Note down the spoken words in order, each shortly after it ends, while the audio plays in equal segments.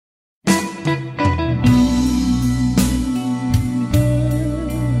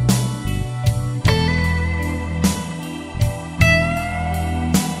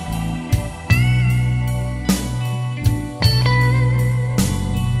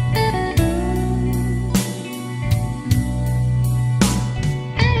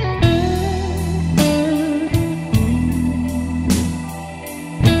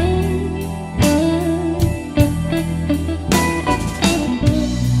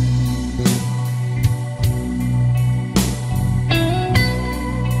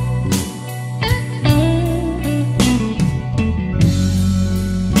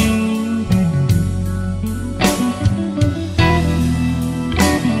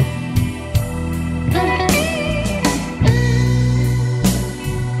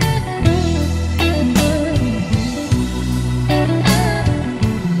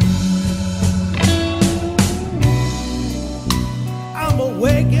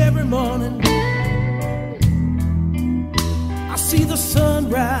every morning, I see the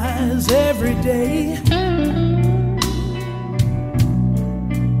sunrise every day.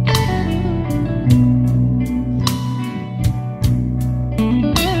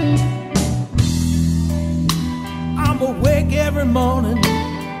 I'm awake every morning,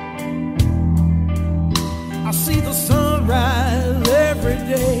 I see the sunrise every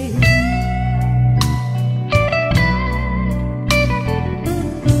day.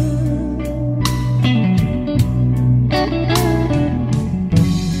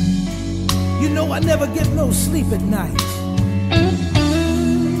 I never get no sleep at night,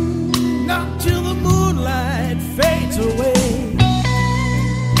 not till the moonlight fades away.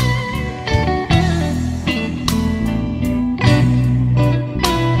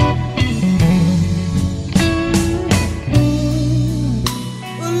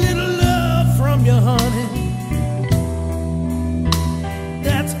 A little love from you, honey,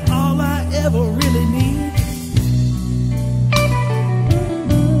 that's all I ever really need.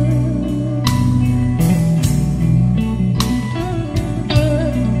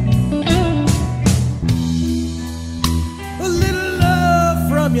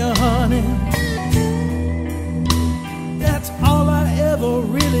 You, honey, that's all I ever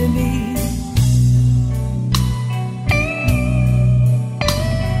really need.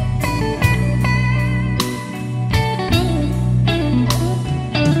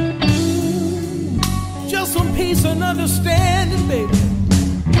 Just some peace and understanding, baby,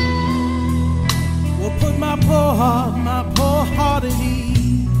 will put my poor heart at ease.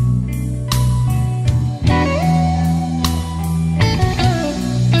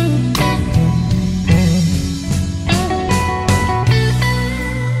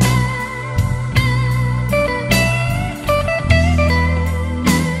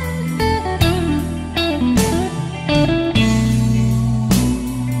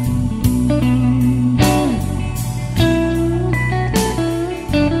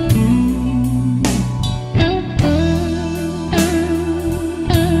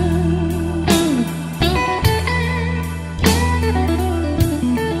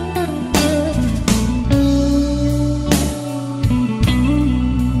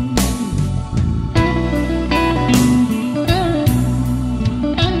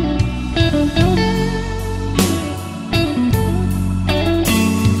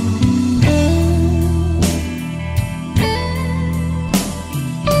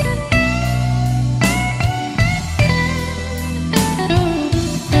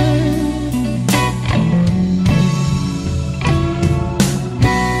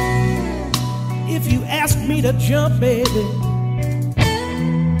 To jump, baby,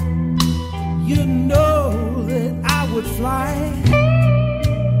 you know that I would fly.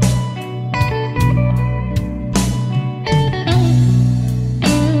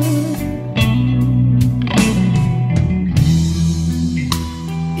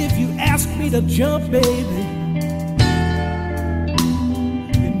 If you ask me to jump, baby,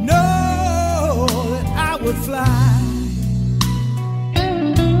 you know that I would fly.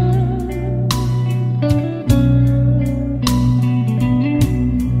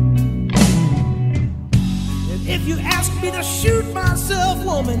 If you ask me to shoot myself,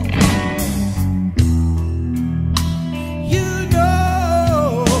 woman, you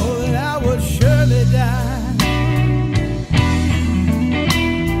know that I would surely die.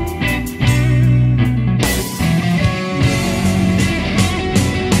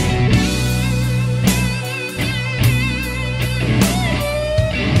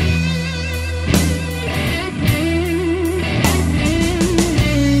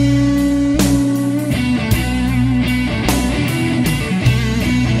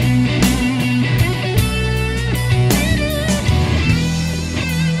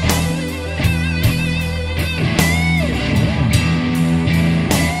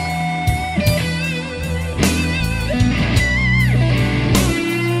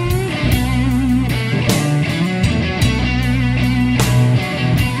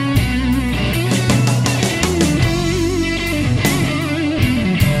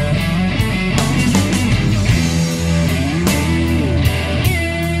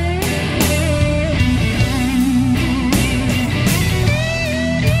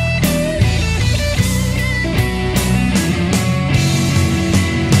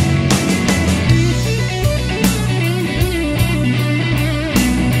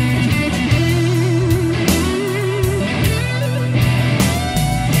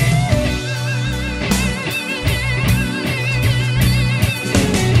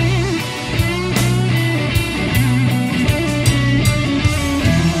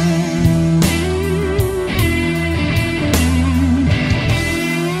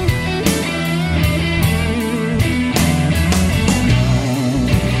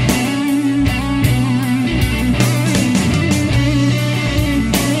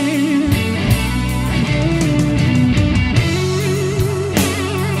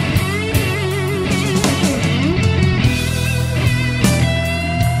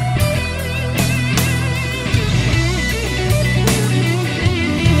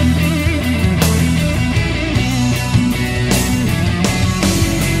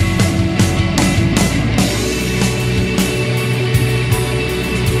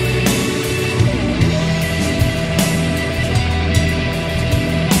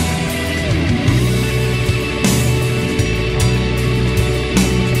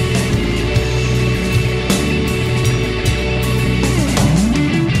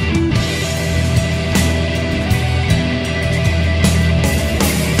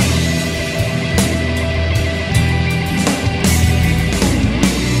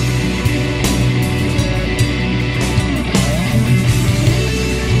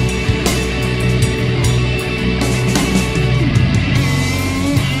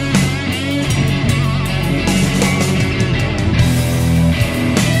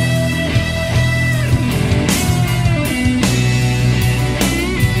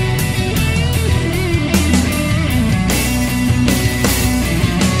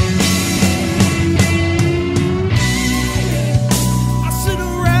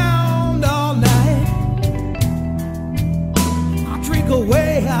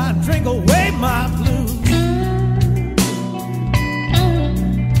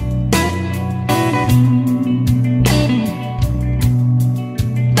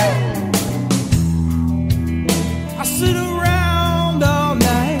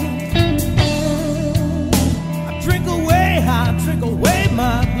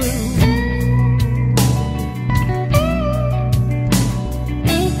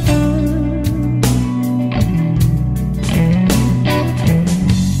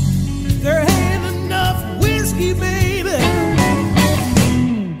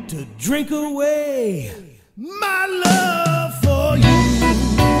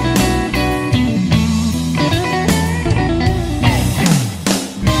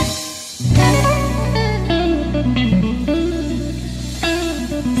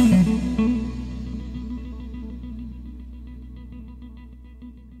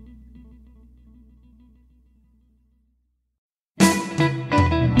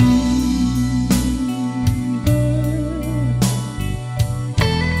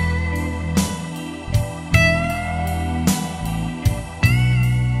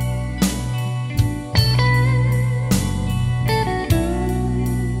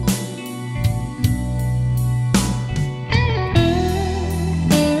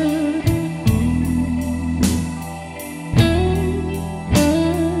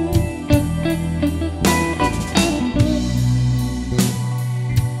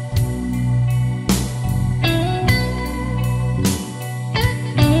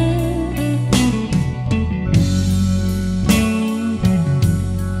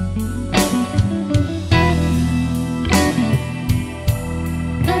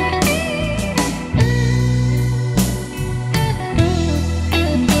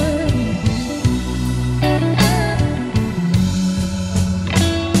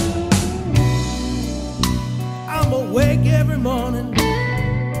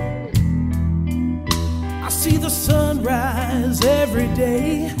 every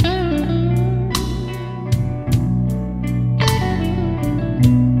day.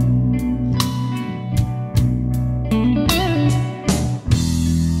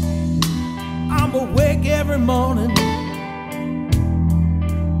 I'm awake every morning.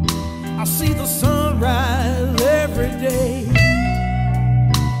 I see the sunrise every day.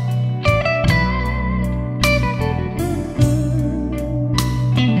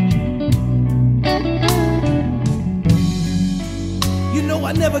 You know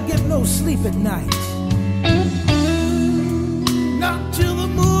I never get no sleep at night, not till the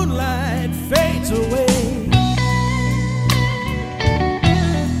moonlight fades away.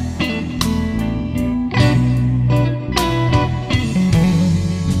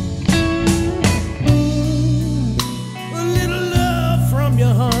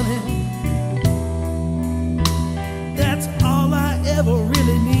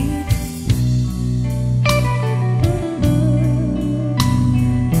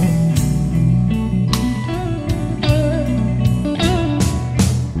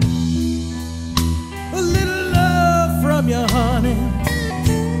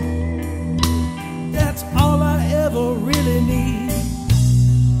 That's all I ever really need.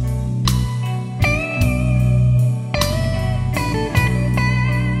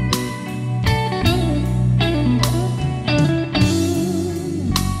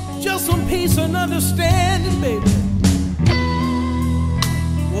 Just some peace and understanding, baby,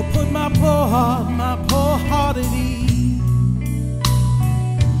 will put my poor heart at ease.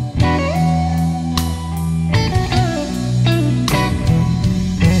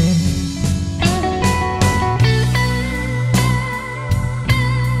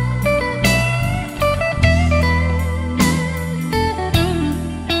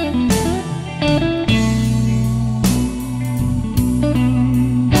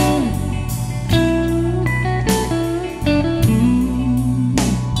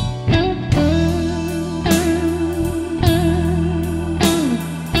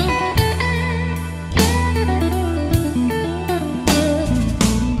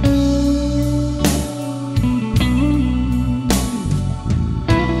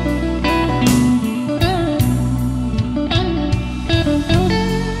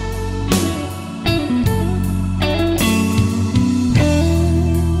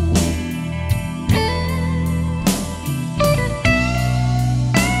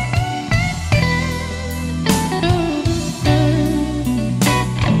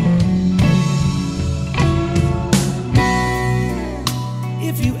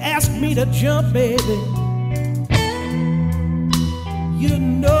 To jump, baby, you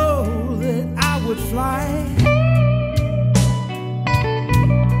know that I would fly.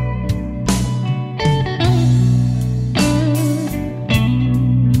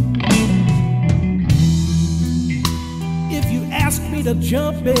 If you ask me to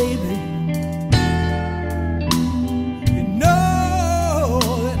jump, baby, you know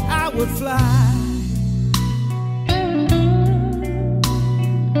that I would fly.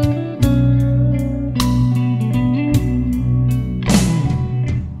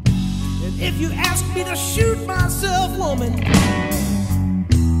 If you ask me to shoot myself, woman,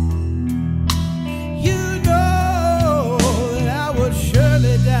 you know that I would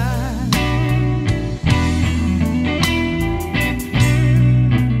surely die.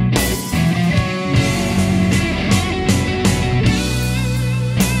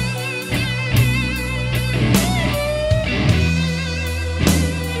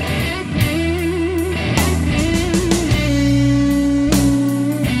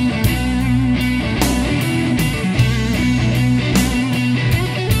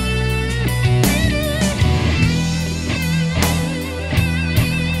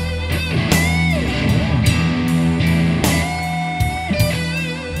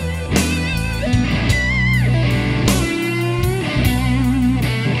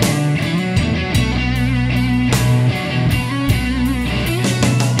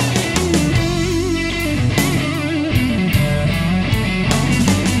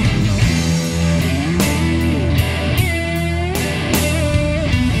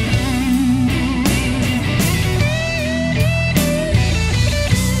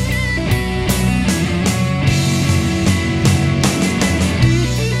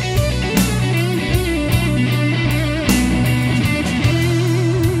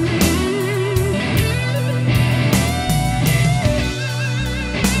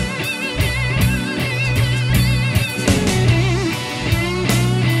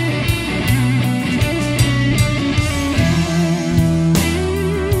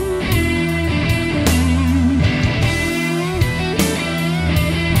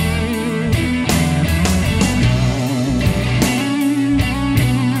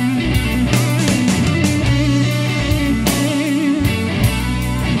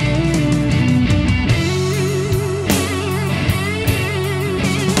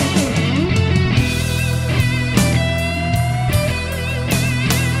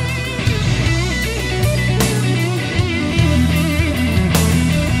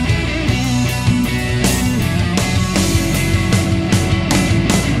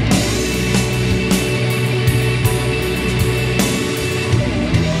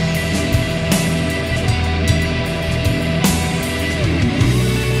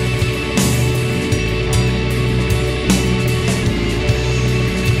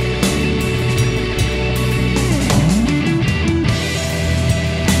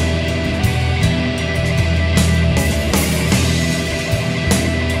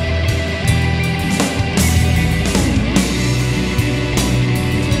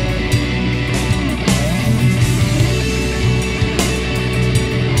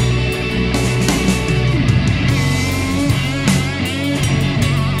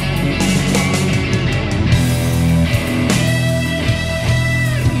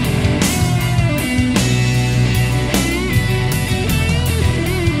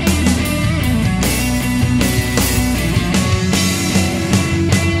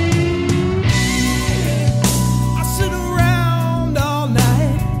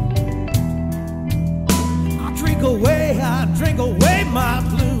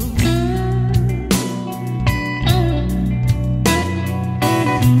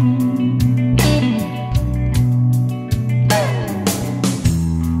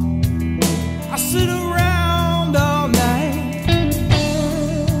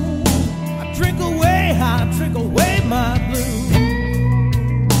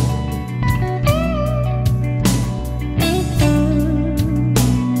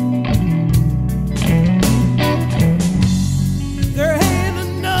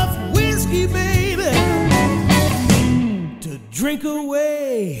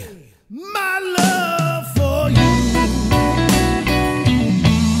 say my love for you.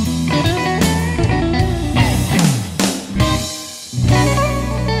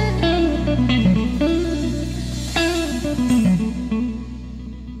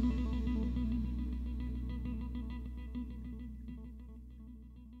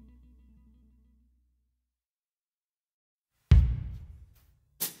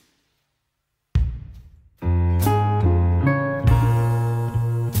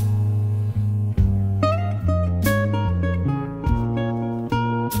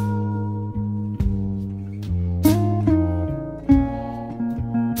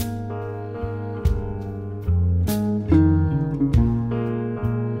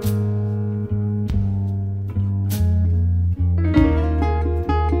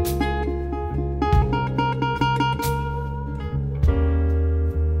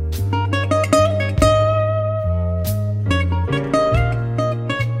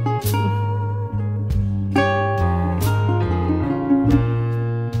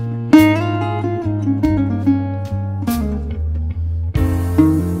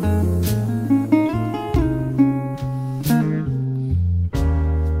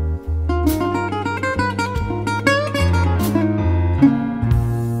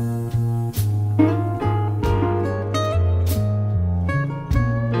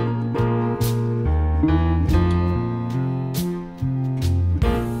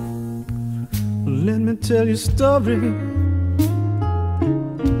 Let me tell you a story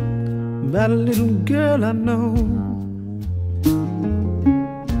about a little girl I know.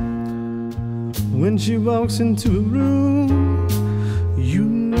 When she walks into a room, you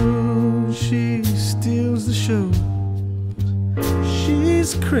know she steals the show.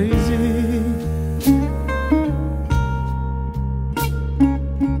 She's crazy.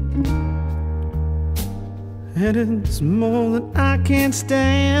 And it's more than I can't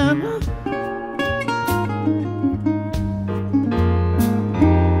stand.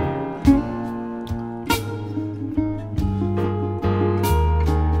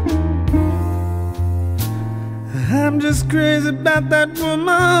 I'm just crazy about that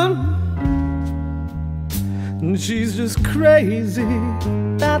woman, and she's just crazy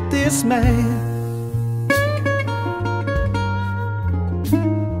about this man.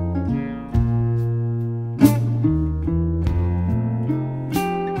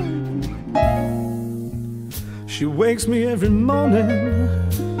 She wakes me every morning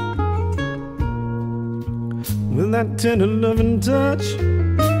with that tender loving touch.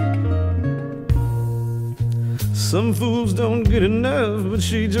 Some fools don't get enough, but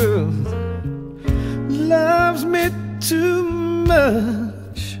she just loves me too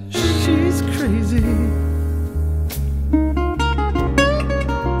much. She's crazy.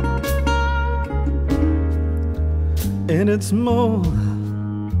 And it's more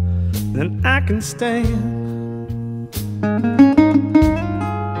than I can stand.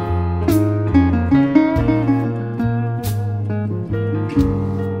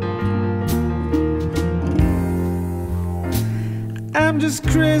 I'm just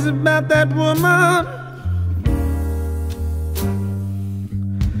crazy about that woman,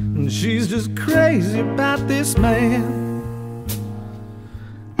 and she's just crazy about this man.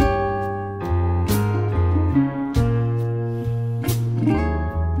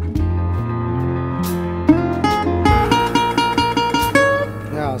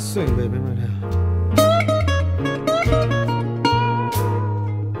 I'll sing, baby, right now.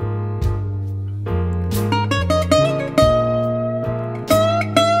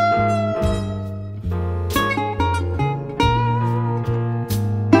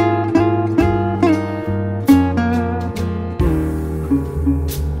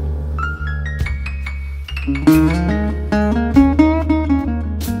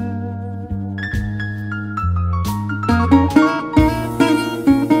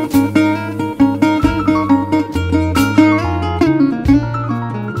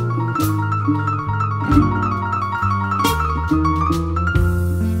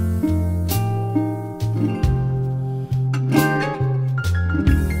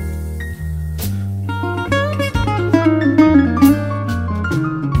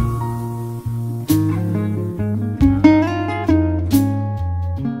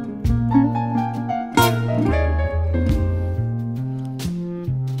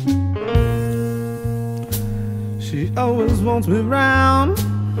 She always wants me around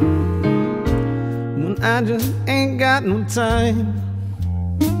when I just ain't got no time.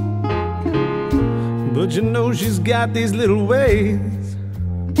 But you know she's got these little ways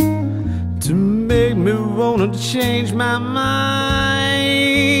to make me wanna change my mind.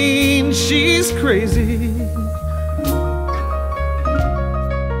 She's crazy.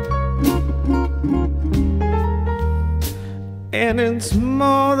 and it's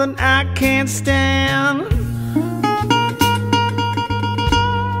more than I can stand.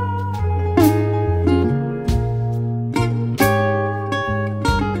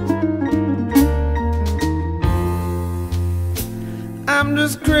 I'm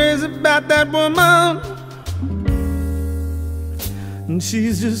just crazy about that woman, and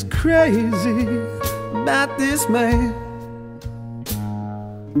she's just crazy about this man.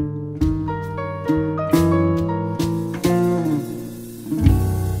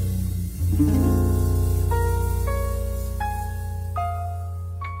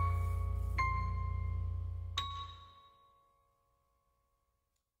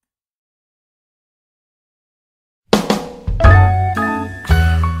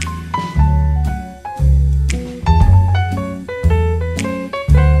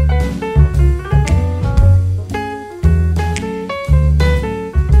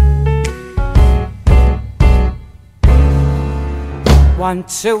 One,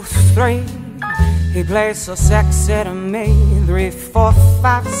 two, three, he plays so sexy to me. 3, 4,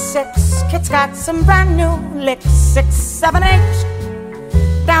 5, 6, kid's got some brand new licks. 6, 7,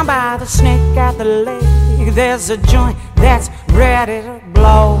 8, down by the snake at the lake, there's a joint that's ready to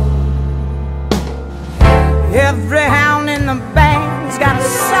blow. Every hound in the band's got a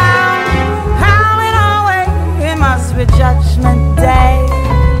sound howling away. It must be Judgment Day.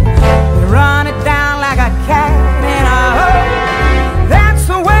 They run it down like a cat in a hole. That's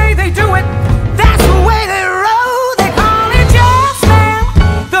the way they do it, that's the way they roll. They call it jazz, man.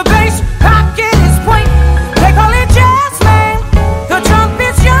 The bass pocket is point. They call it jazz, man. The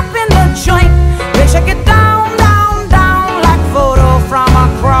trumpets jump in the joint. They shake it down, down, down like photo from a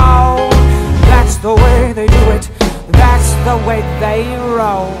crowd. That's the way they do it, that's the way they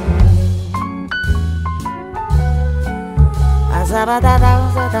roll.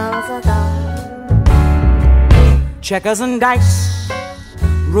 Checkers and dice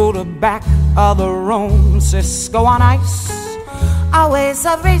rule the back of the room. Cisco on ice, always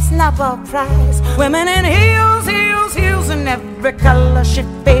a reasonable price. Women in heels, heels, heels, in every color she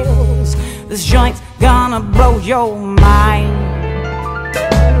feels. This joint's gonna blow your mind.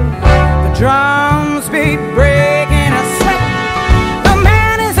 The drums beat breaking a sweat. The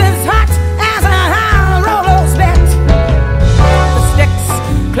man is as hot as a high roller's bet. The sticks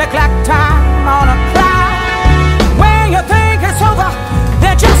click like time on a cloud. When you think it's over,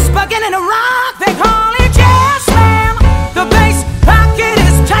 they're just beginning to rock. They call it jazz, man. The bass pocket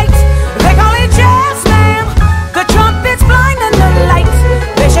is tight. They call it jazz, man. The trumpets blinding the light.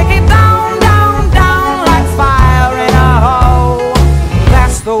 They shake it down, down, down like fire in a hole.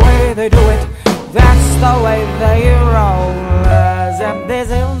 That's the way they do it, that's the way they roll.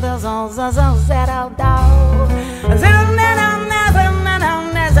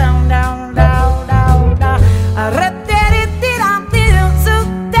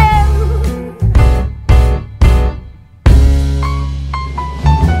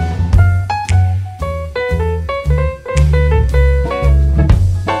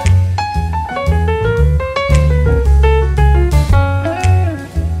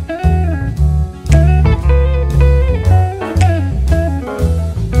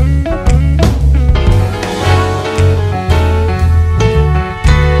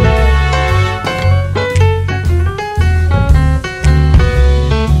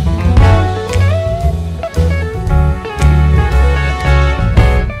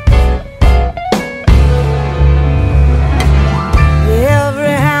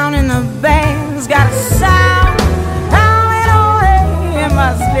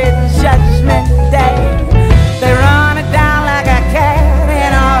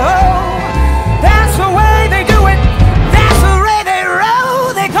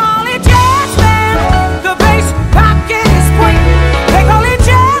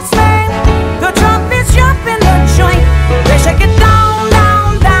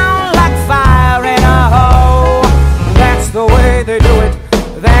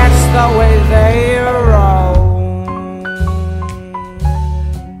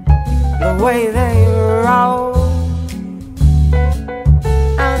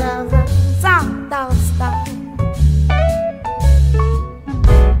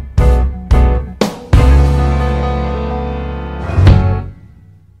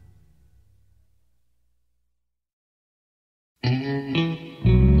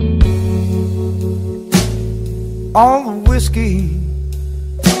 All the whiskey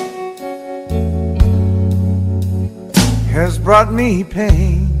has brought me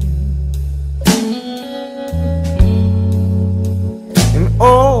pain, and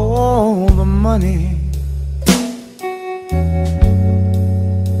all the money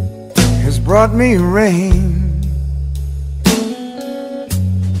has brought me rain.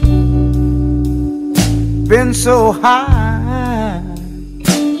 been so high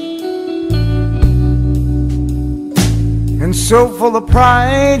and so full of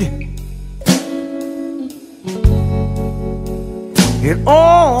pride, it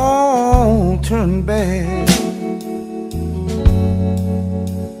all turned bad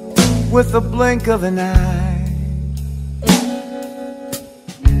with the blink of an eye.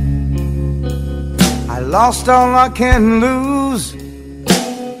 I lost all I can lose,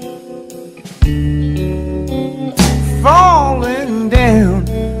 falling down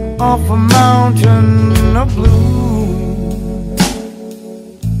off a mountain of blue.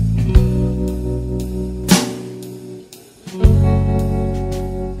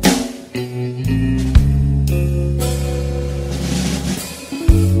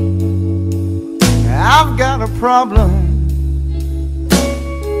 I've got a problem,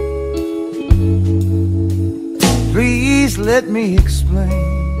 please let me explain.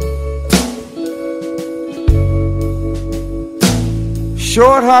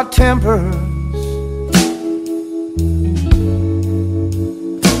 Short, hot tempers,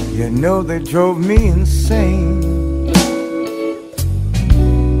 you know they drove me insane.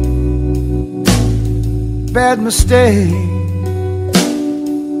 Bad mistake,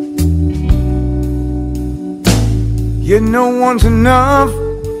 you know one's enough.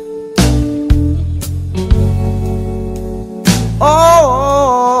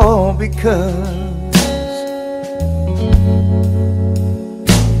 Oh, because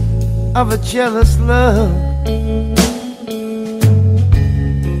of a jealous love,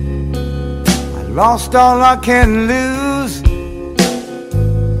 I lost all I can lose,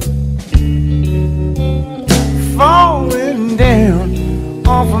 falling down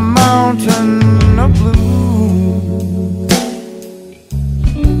off a mountain of blue.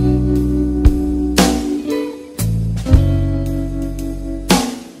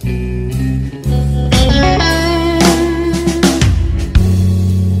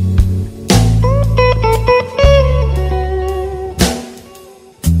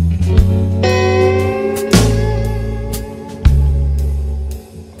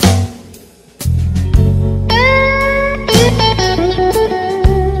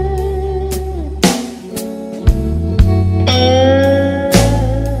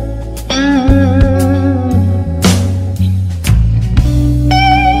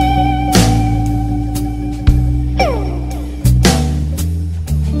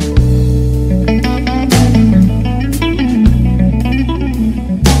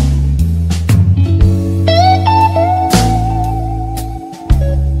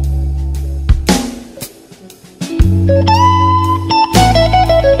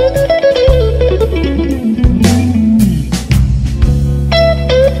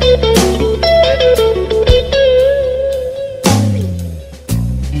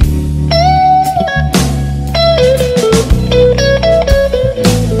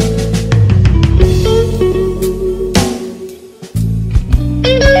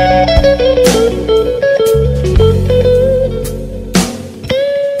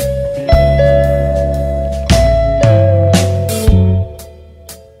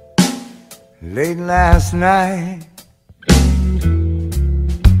 Late last night,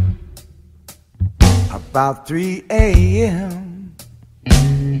 about 3 a.m.,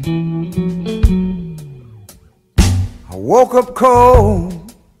 I woke up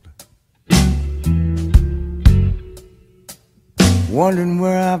cold, wondering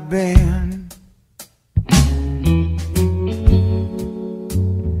where I've been.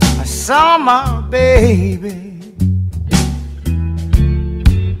 I saw my baby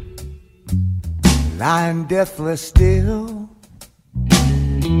lying deathless still.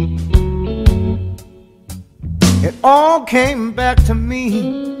 It all came back to me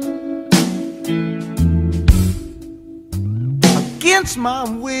against my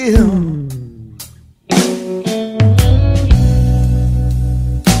will.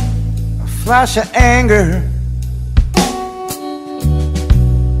 A flash of anger,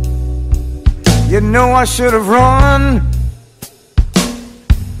 you know I should have run.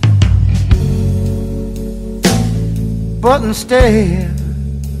 But instead,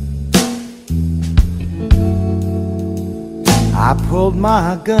 I pulled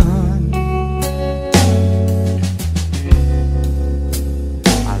my gun.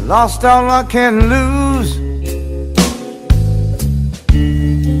 I lost all I can lose,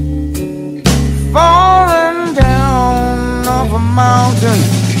 falling down off a mountain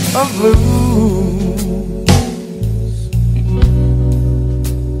of blues.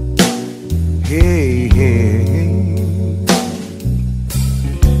 Hey, hey, hey.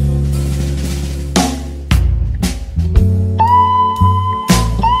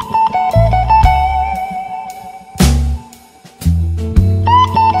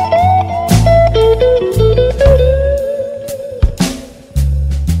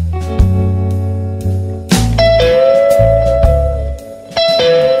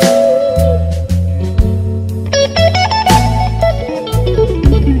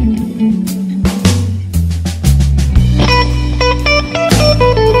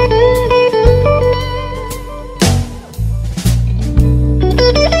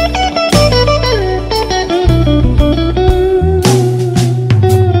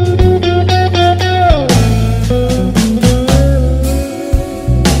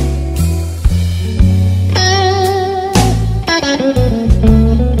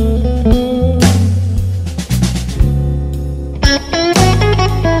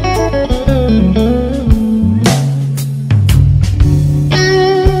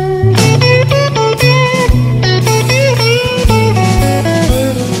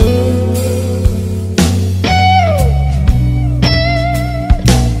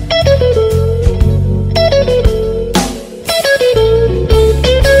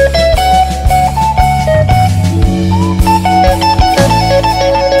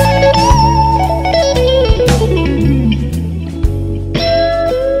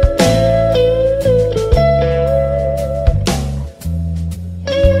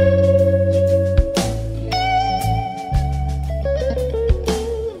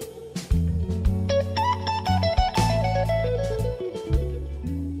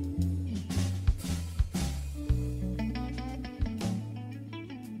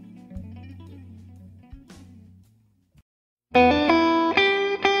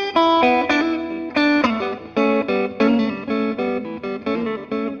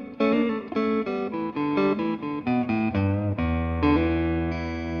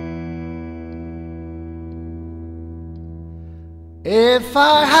 If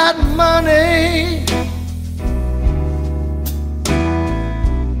I had money,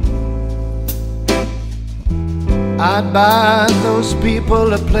 I'd buy those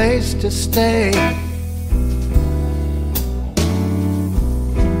people a place to stay.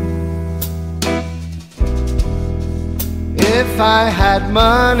 If I had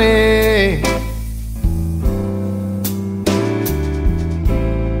money,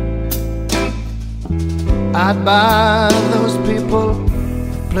 I'd buy those people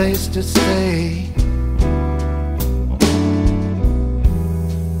a place to stay.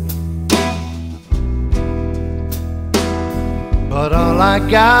 But all I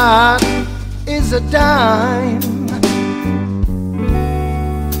got is a dime,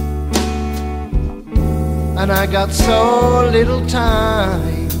 and I got so little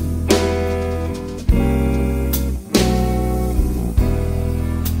time.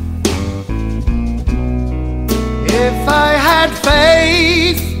 If I had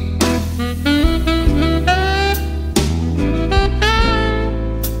faith,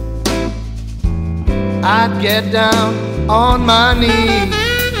 I'd get down on my knees.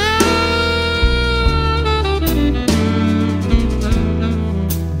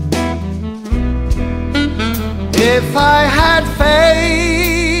 If I had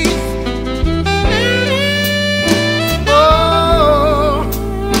faith, oh,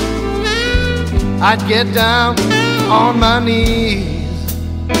 I'd get down on my knees.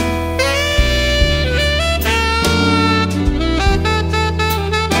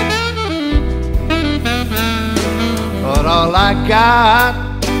 But all I got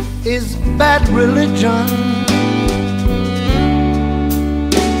is bad religion,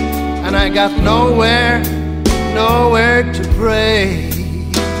 and I got nowhere to pray.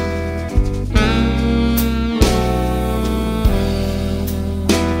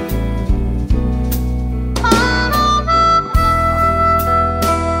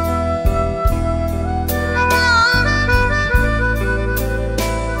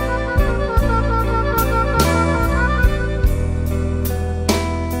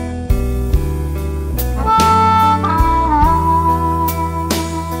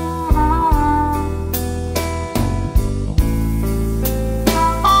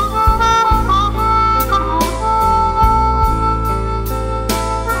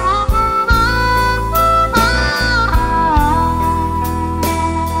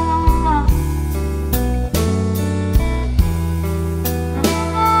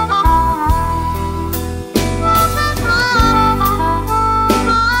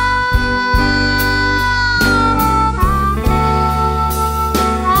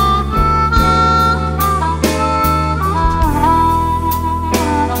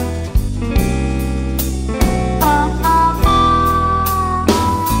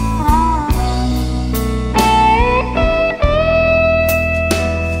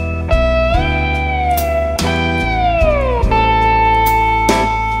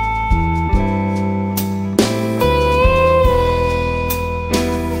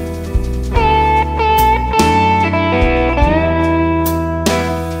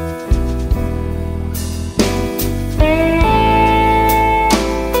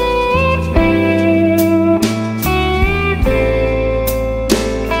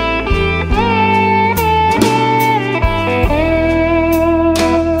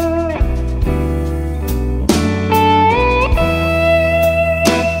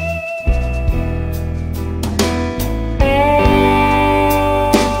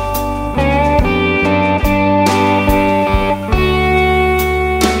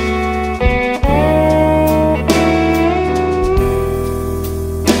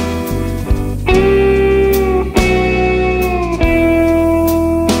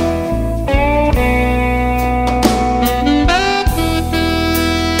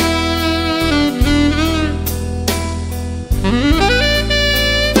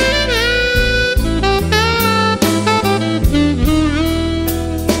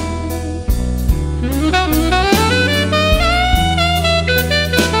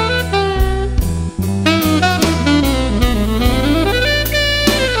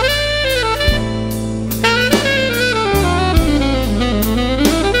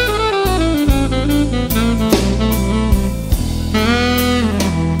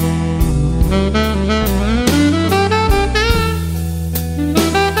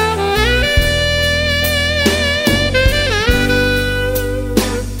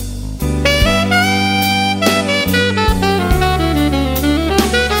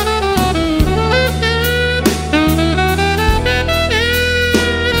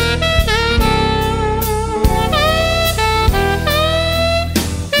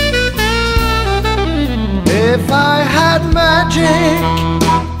 magic,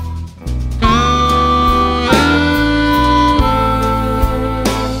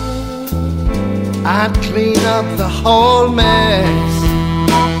 I'd clean up the whole mess.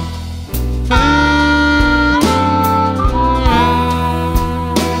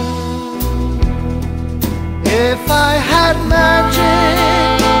 If I had magic,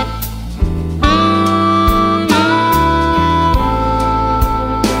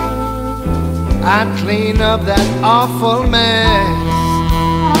 I'd clean up that awful mess.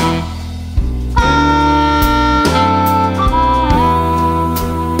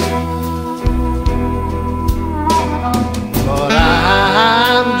 But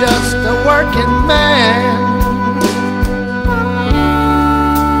I'm just a working man,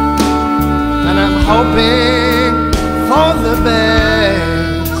 and I'm hoping for the best.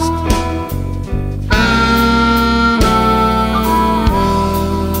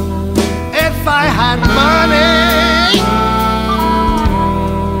 If I had money,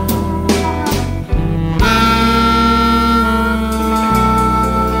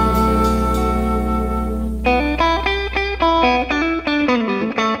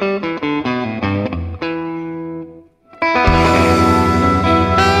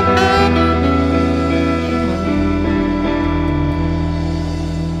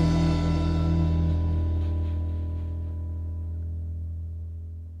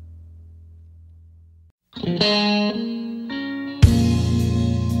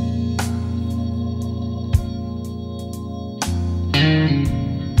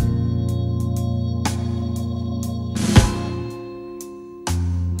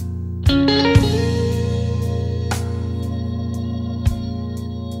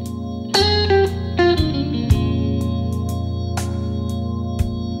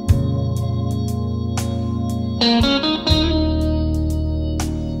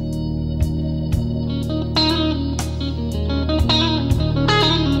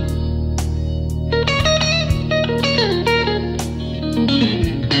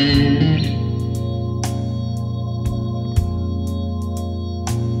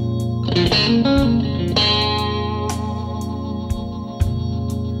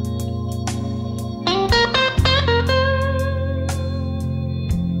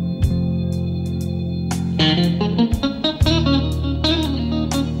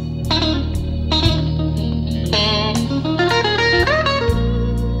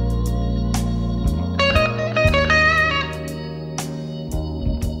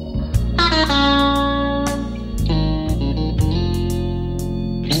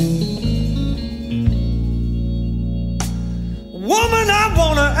 woman, I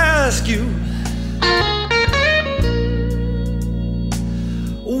wanna ask you,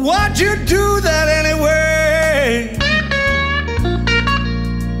 why'd you do that anyway?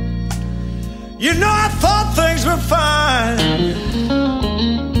 You know I thought things were fine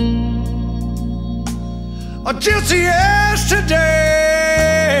just yesterday.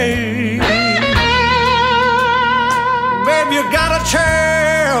 Babe, you gotta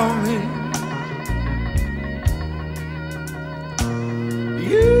tell me,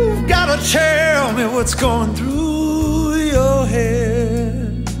 you've gotta tell me what's going through your head.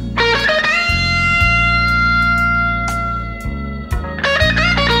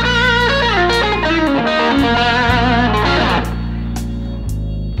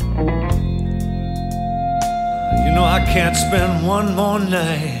 You know I can't spend one more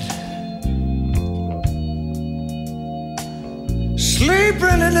night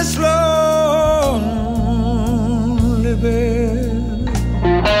sleeping in this lonely bed.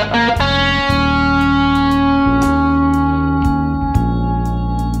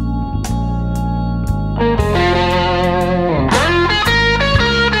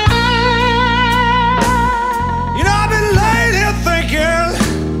 You know I've been laying here thinking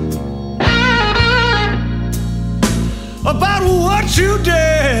about what you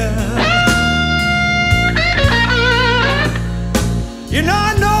did. You know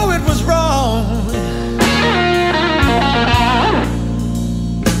I know it was wrong,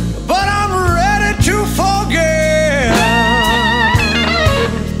 but I'm ready to forgive.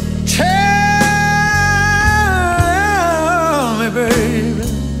 Tell me, baby,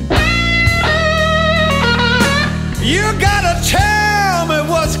 you gotta tell me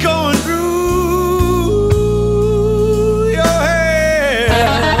what's going through your head.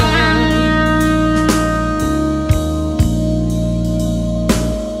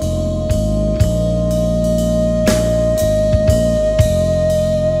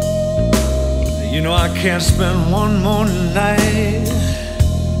 You know I can't spend one more night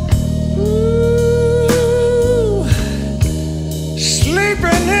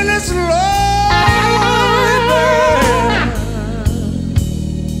sleeping in this lonely bed.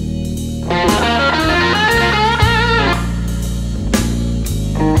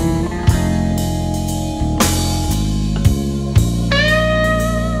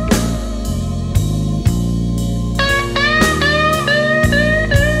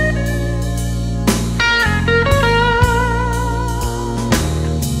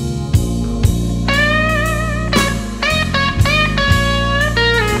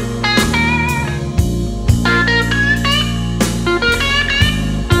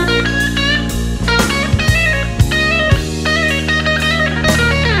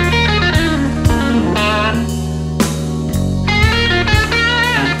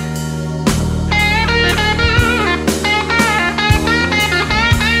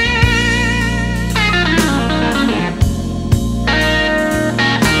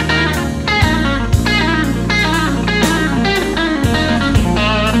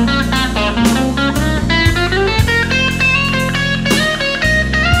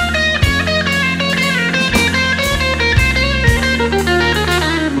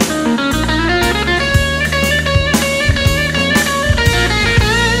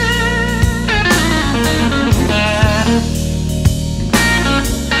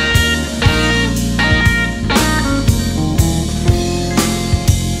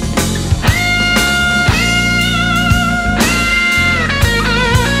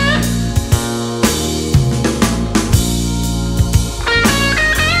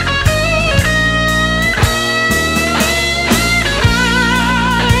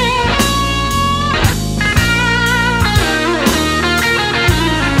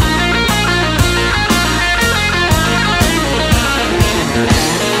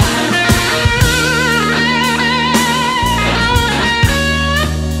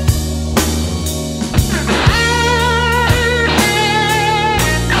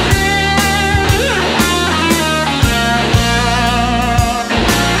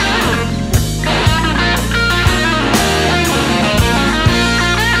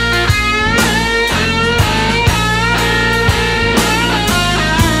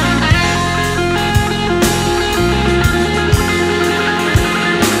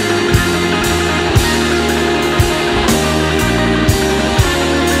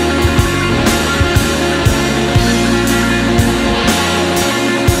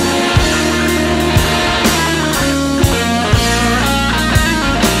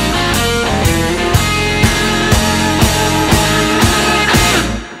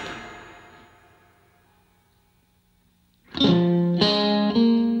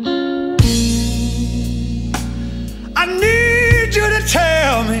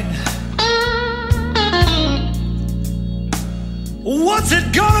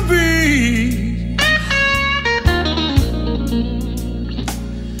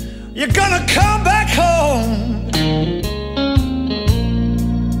 you're gonna come back home.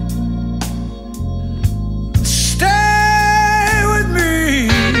 Stay with me.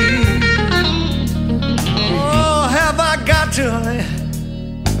 Oh, have I got to?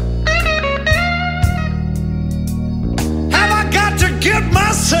 Have I got to get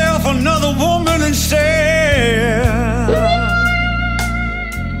myself another woman instead?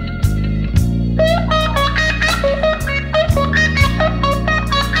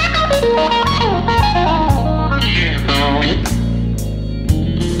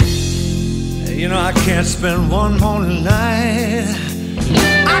 You know, I can't spend one more night.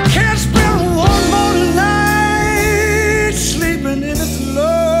 I can't spend one more night sleeping in this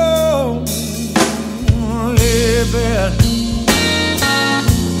lonely bed.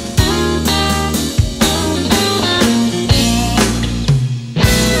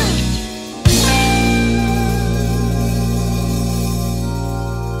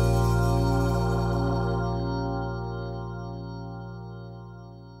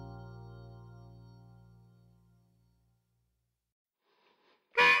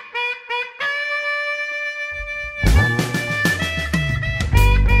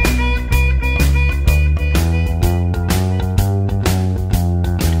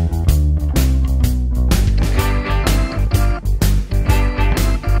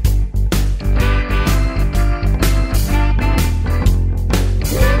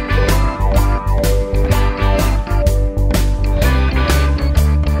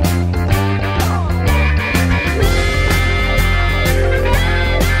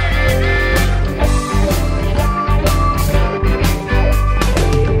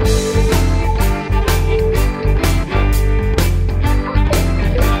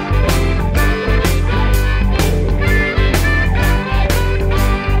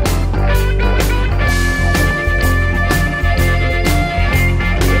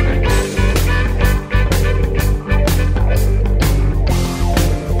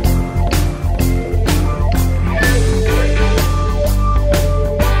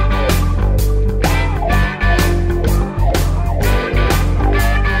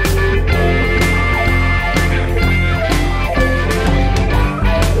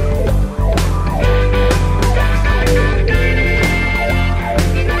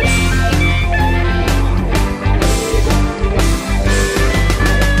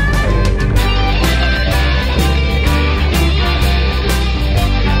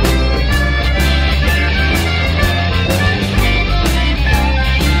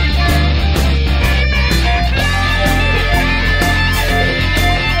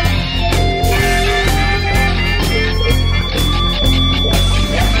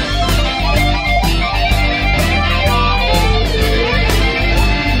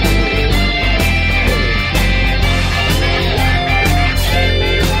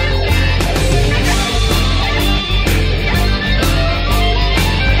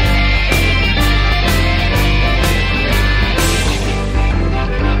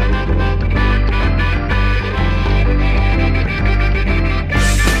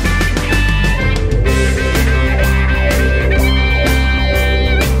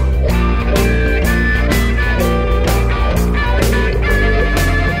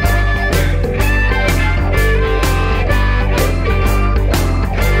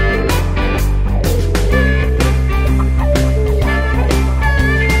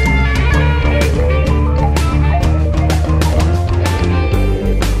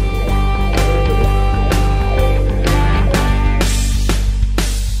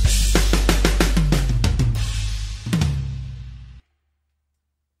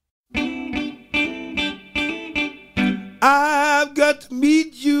 I've got to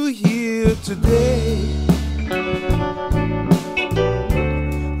meet you here today.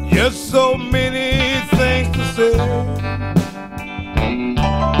 Just so many things to say.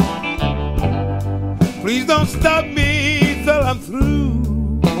 Please don't stop me till I'm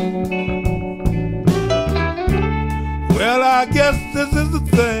through. Well, I guess this is the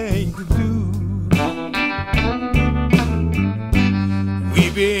thing to do.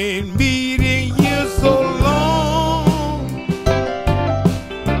 We've been meeting here so long.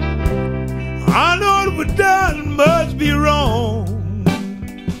 I know what we've done must be wrong.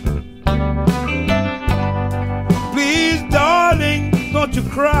 Please, darling, don't you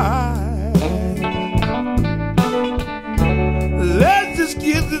cry. Let's just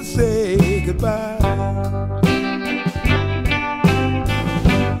kiss and say goodbye.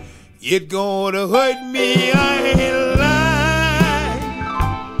 It's gonna hurt me, I ain't lying.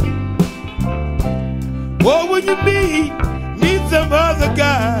 What would you meet some other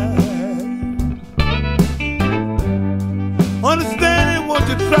guy? Understand it, won't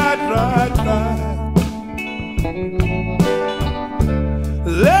you try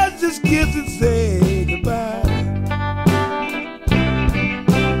kiss and say goodbye.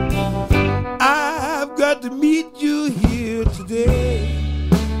 I've got to meet you here today.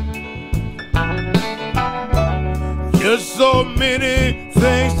 Just so many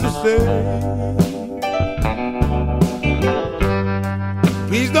things to say.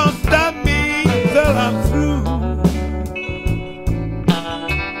 Please don't stop me till I'm through.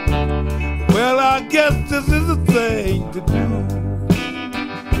 Well, I guess this is a thing to do.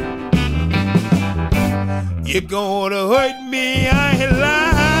 You're gonna hurt me, I ain't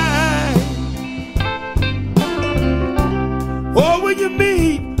lying. Or when you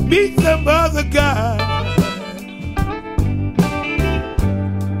meet some other guy,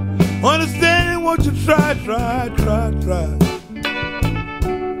 understanding what you try.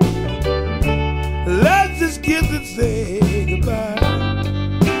 Let's just kiss and say goodbye.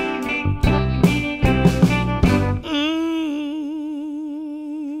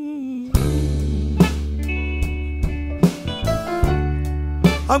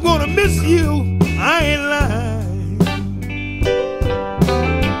 I'm gonna miss you, I ain't lying.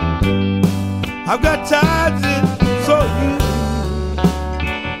 I've got ties in so you.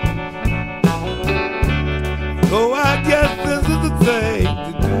 So I guess this is the thing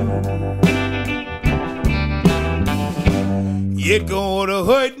to do. You're gonna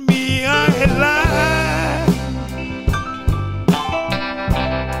hurt me, I ain't lying.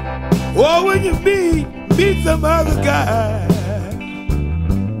 Or when you meet some other guy,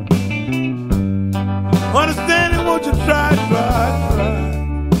 understanding what you try.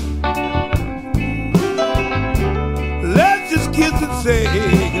 Let's just kiss and say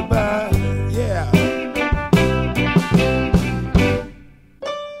goodbye. Yeah.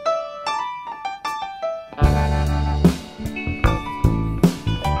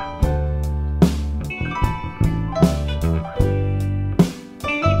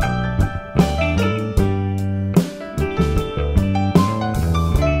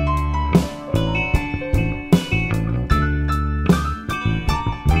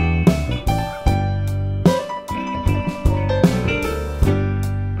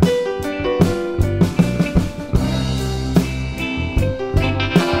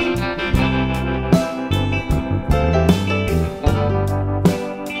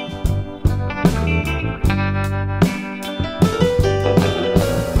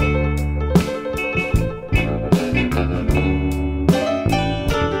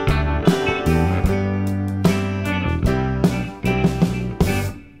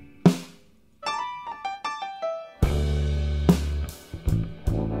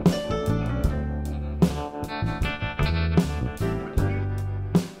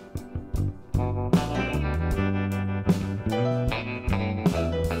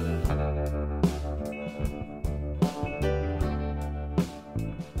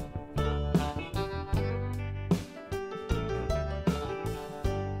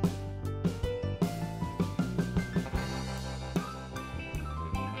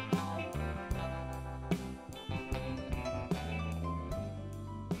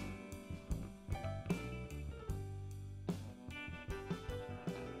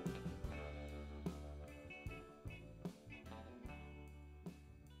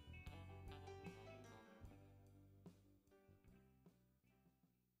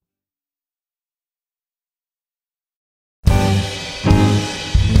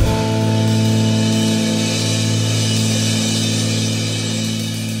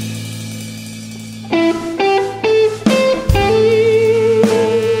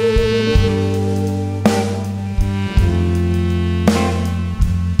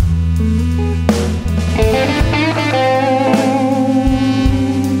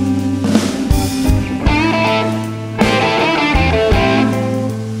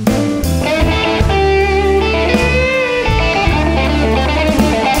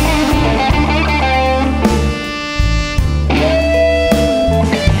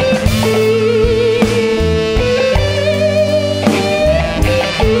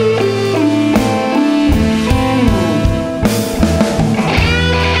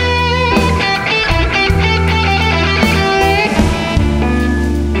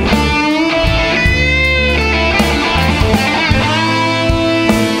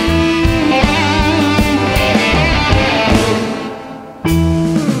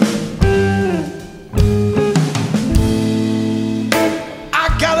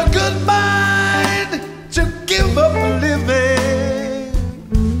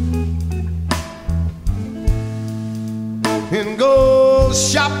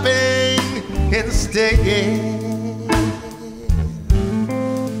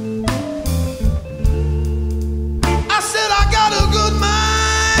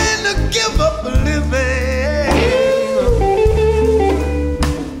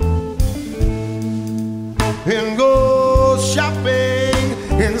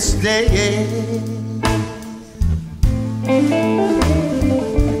 endless day.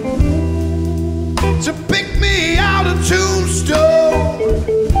 To pick me out a tombstone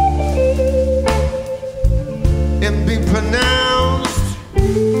and be pronounced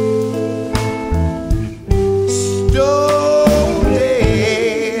stone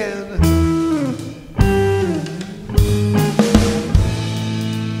dead.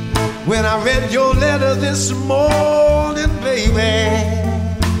 When I read your letter this morning, baby,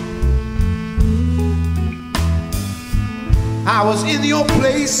 I was in your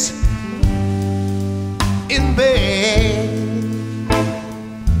place in bed.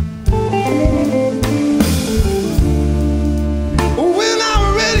 When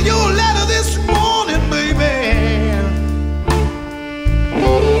I read your letter this morning, baby,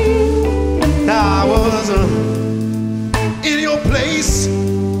 I was in your place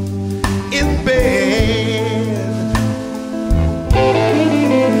in bed.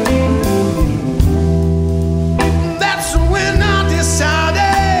 That's when I decided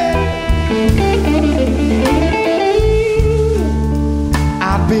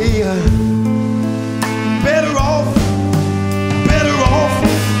I'd be better off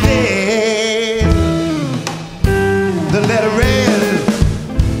dead. The letter read,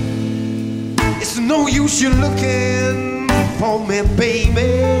 it's no use you looking for me,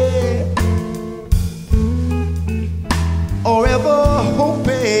 baby, or ever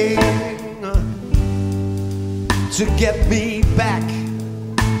hoping to get me back.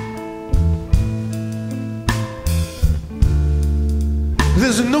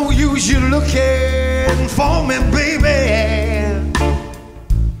 There's no use you looking for me, baby,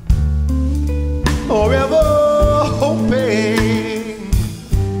 or ever hoping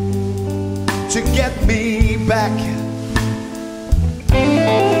to get me back.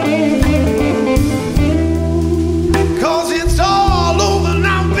 Cause it's all over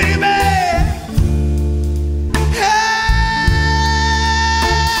now, baby.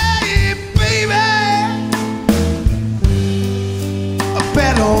 Hey, baby,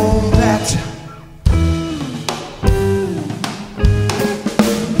 bet on that.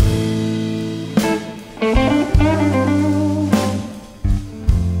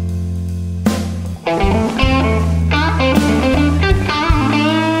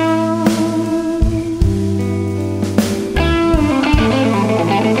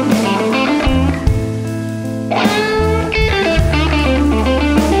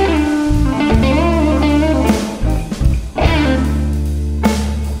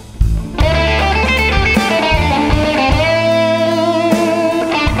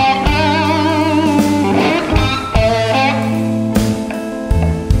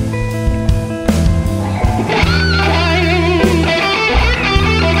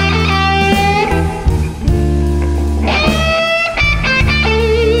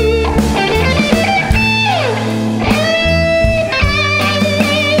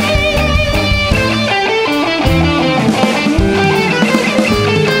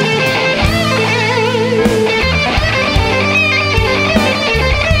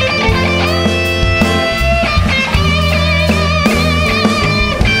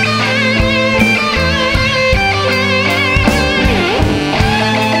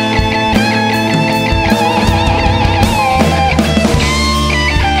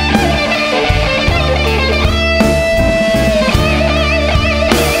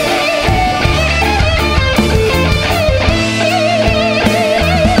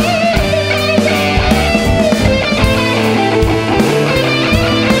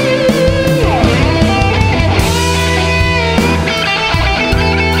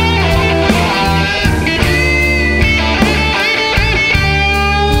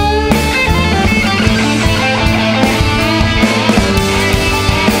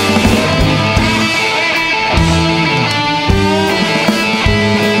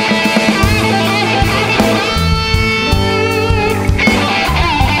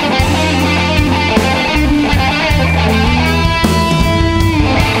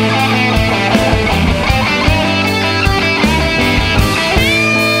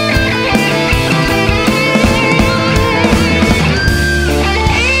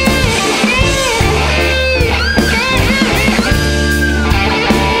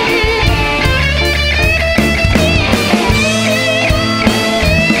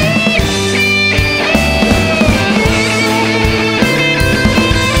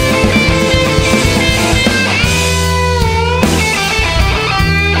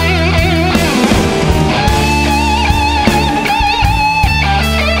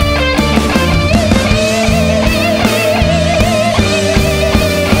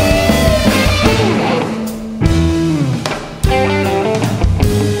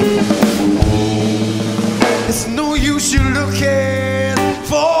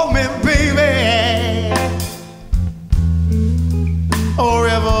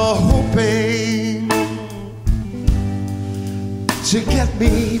 to get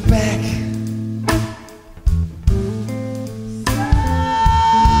me back.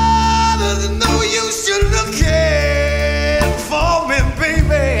 There's no use you looking for me,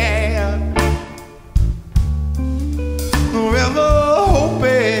 baby. Ever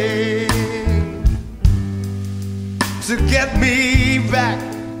hoping to get me back.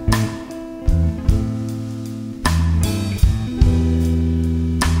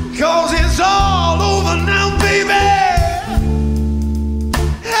 Cause it's all over now, baby.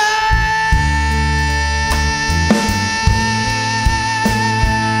 Hey.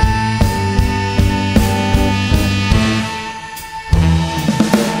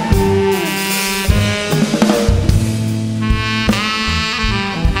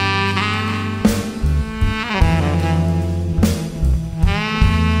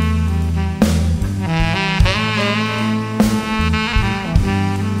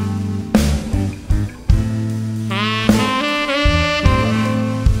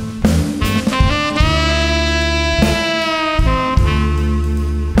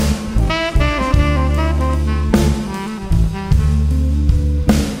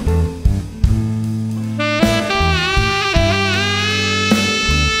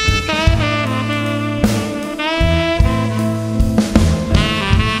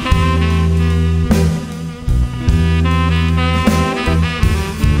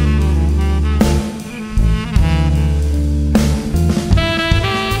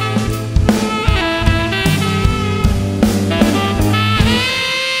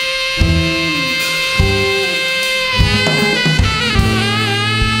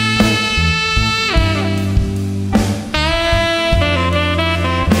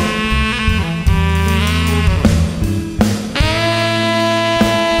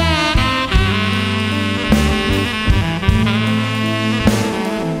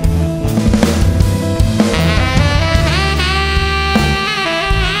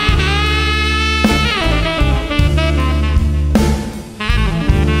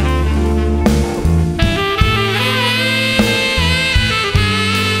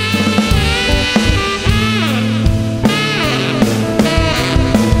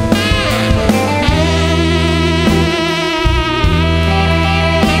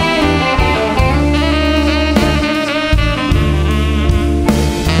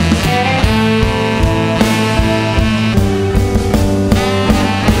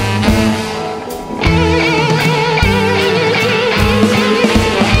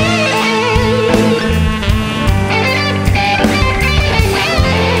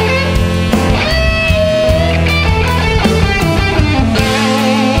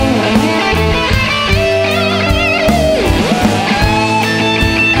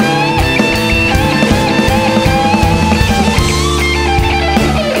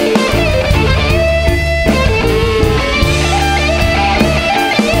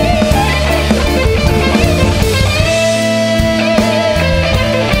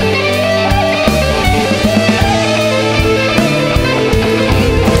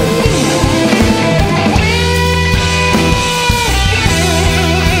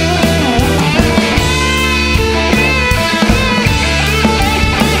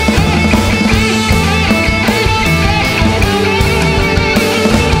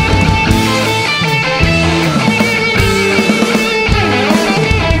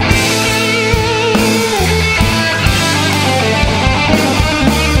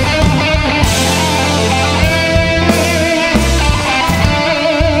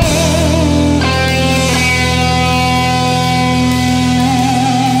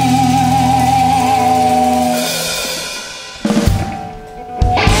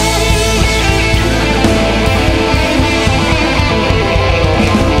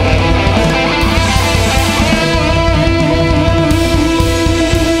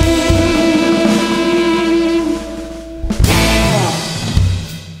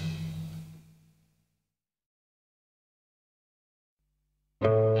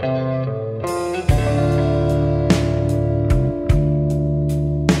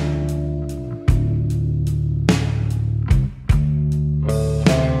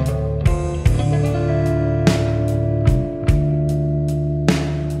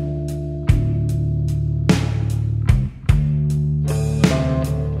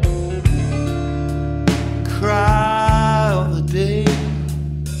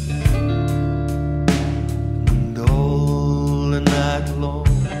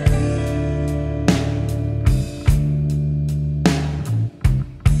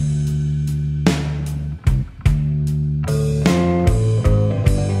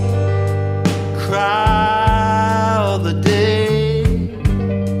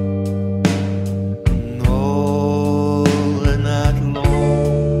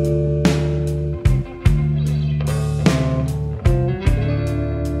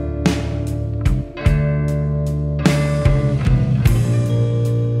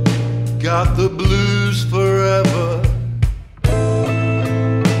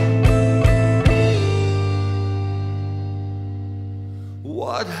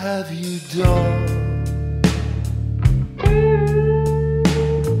 what have you done?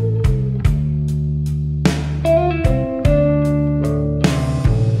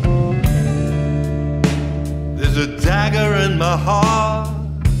 There's a dagger in my heart,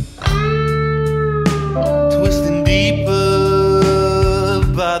 twisting deeper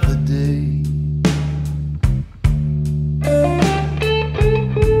by the day.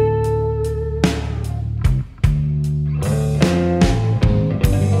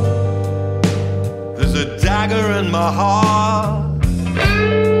 There's a dagger in my heart,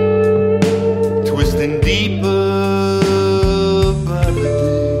 twisting deeper by the day.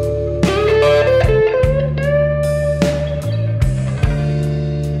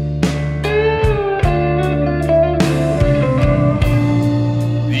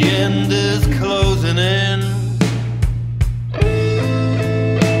 The end is closing in,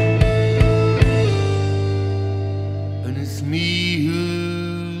 and it's me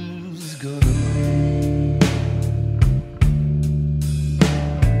who's gonna win.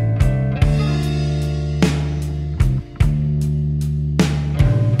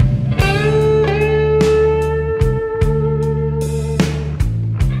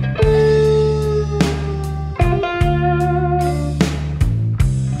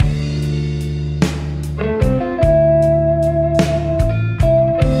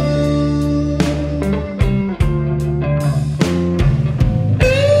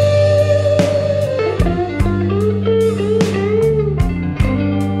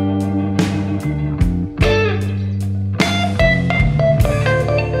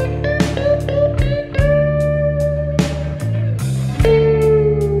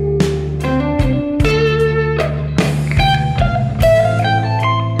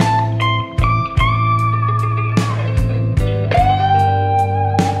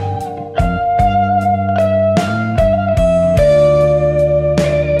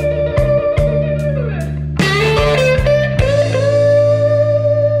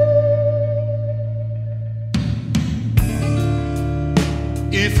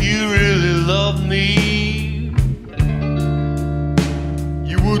 If you really love me,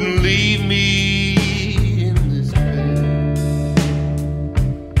 you wouldn't leave me in this bed.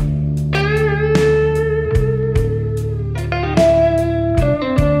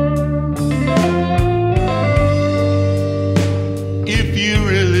 If you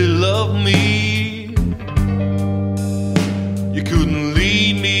really love me, you couldn't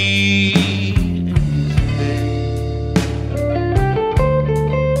leave me in this bed.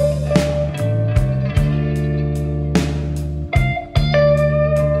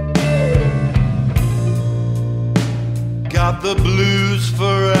 Got the blues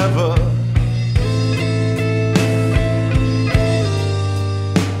forever.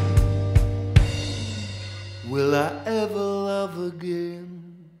 Will I ever love again?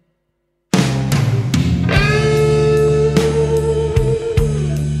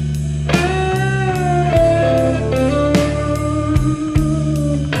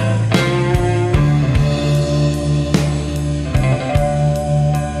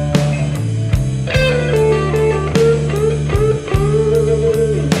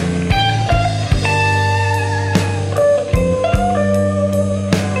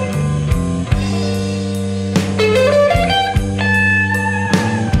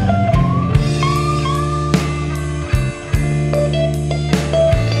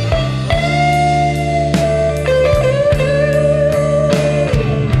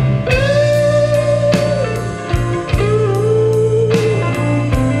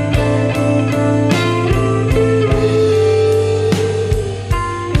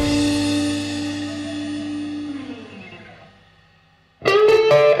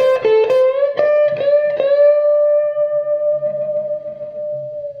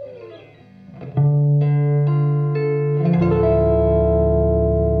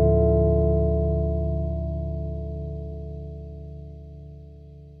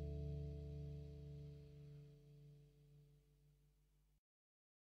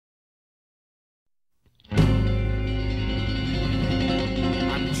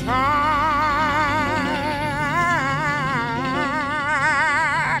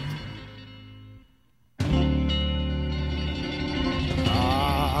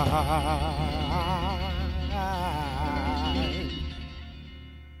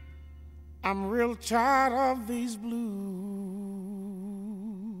 I'm real tired of these blues.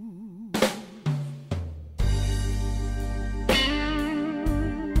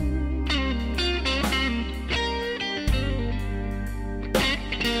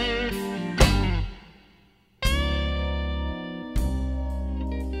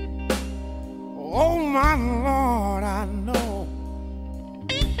 Oh my Lord, I know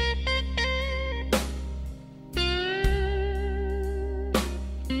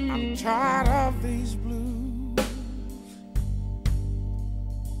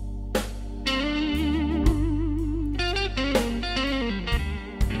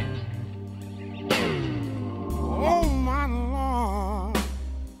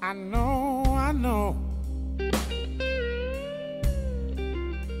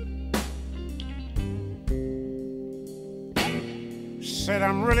Said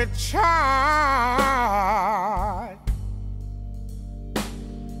I'm really tired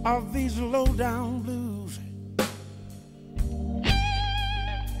of these low-down blues.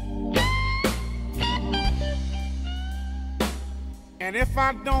 And if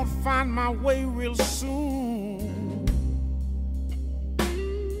I don't find my way real soon,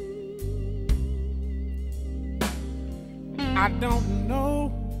 I don't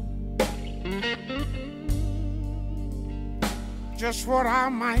know just what I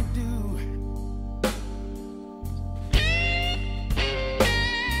might do.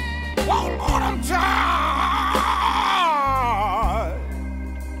 Oh Lord, I'm tired.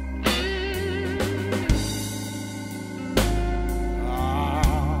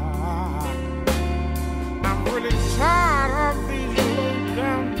 I'm really tired of these low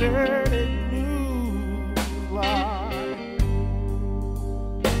down dirty blues.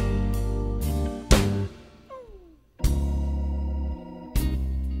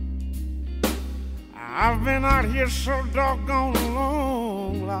 I've been out here so doggone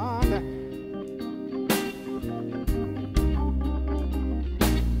long, Lord.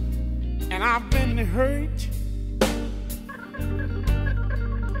 And I've been hurt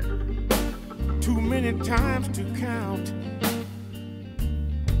too many times to count.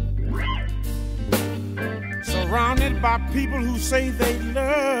 Surrounded by people who say they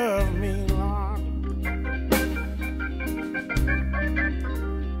love me, Lord.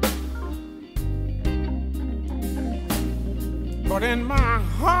 But in my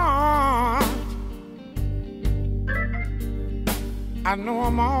heart, I know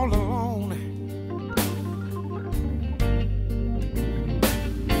I'm all alone.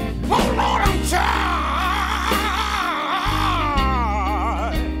 Oh Lord, I'm tired.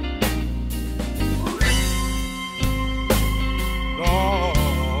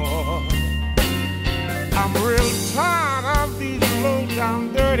 Lord, I'm real tired of these low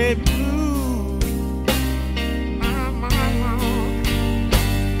down dirty blues.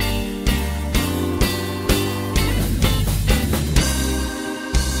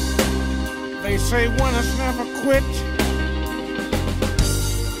 They say winners never quit,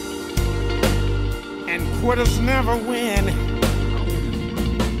 and quitters never win.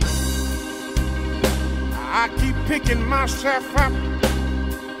 I keep picking myself up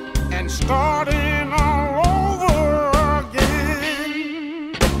and starting all over again.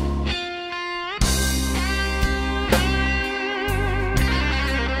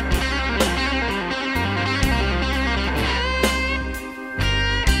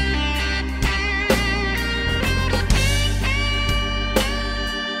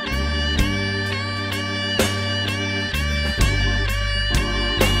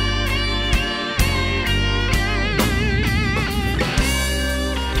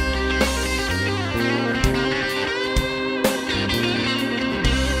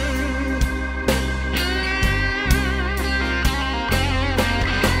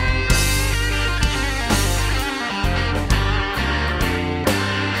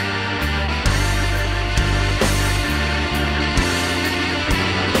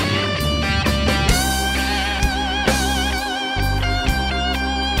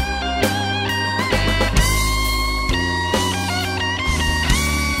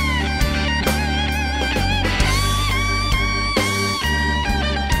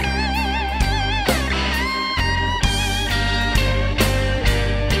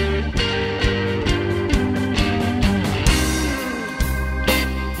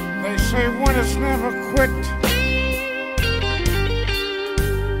 Say winners never quit.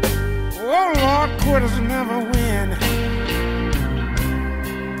 Oh Lord, quitters never win.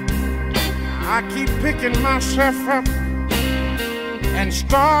 I keep picking myself up and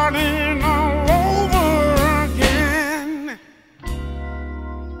starting all over again.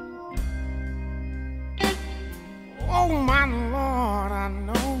 Oh my Lord, I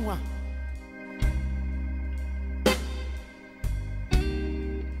know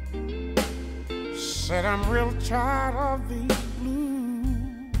said I'm real tired of these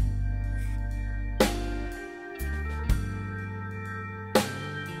blues.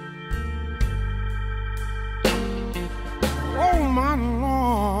 Oh my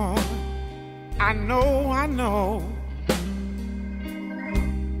Lord, I know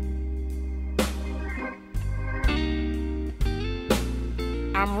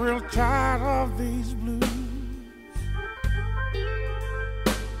I'm real tired of these blues.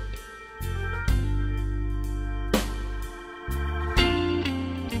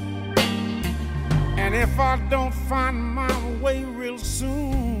 And if I don't find my way real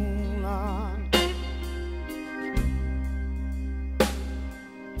soon, Lord,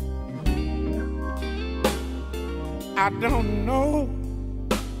 I don't know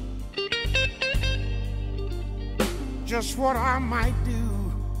just what I might do.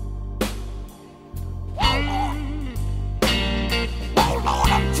 Oh Lord,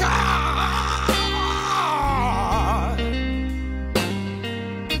 I'm tired.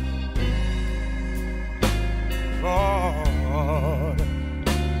 Lord,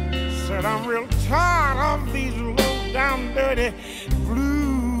 said I'm real tired of these low down dirty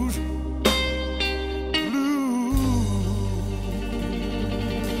blues.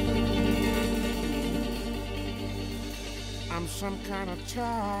 I'm some kind of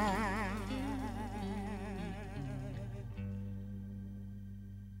child.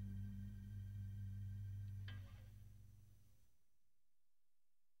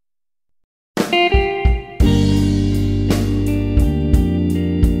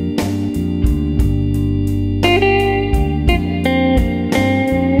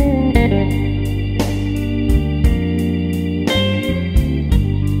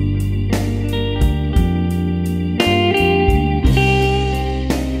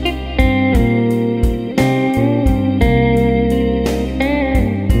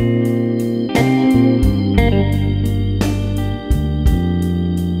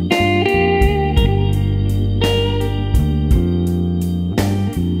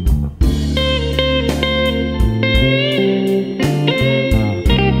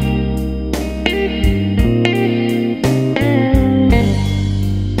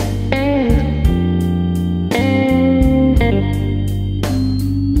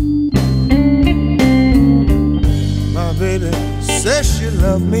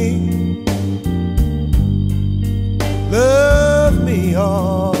 Love me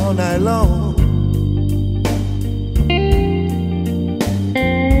all night long.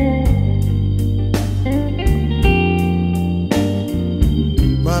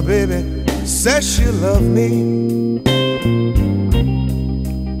 My baby says she'll love me.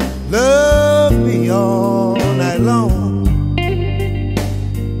 Love me all night long.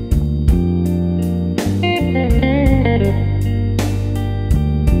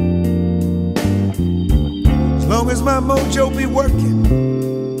 As long as my mojo be working,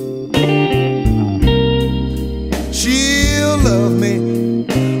 she'll love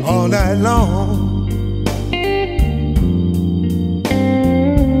me all night long.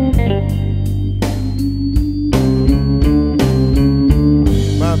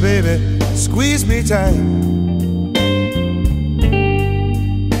 My baby, squeeze me tight,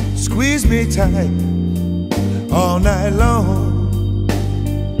 squeeze me tight all night long.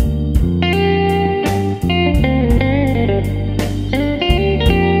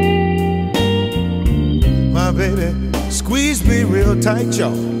 My baby, squeeze me real tight,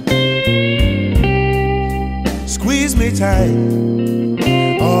 y'all. Squeeze me tight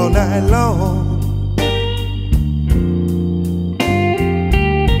all night long.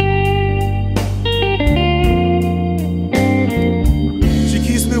 She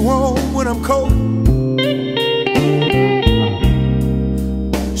keeps me warm when I'm cold.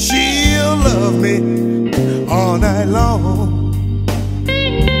 She'll love me all night long.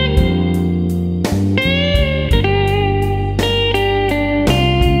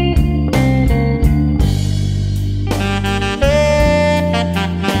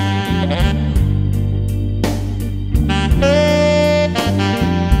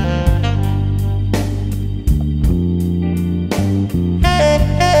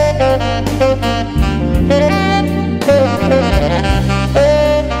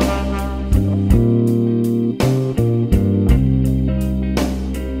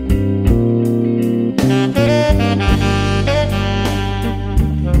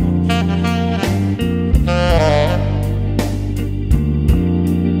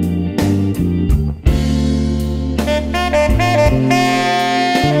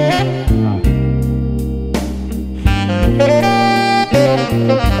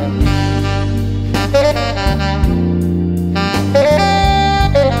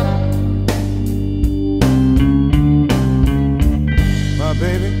 My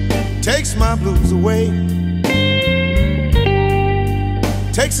baby takes my blues away,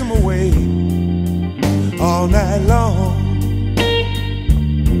 takes them away all night long.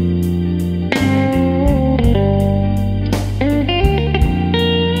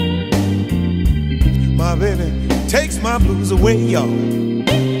 My baby takes my blues away, y'all.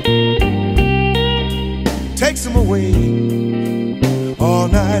 Takes them away all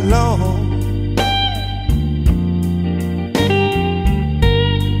night long.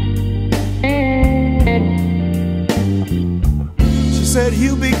 She said,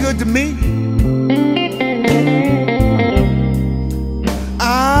 "You be good to me,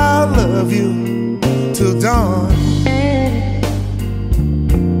 I'll love you till dawn."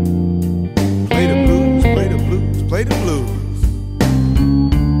 Play the blues, play the blues, play play the blues.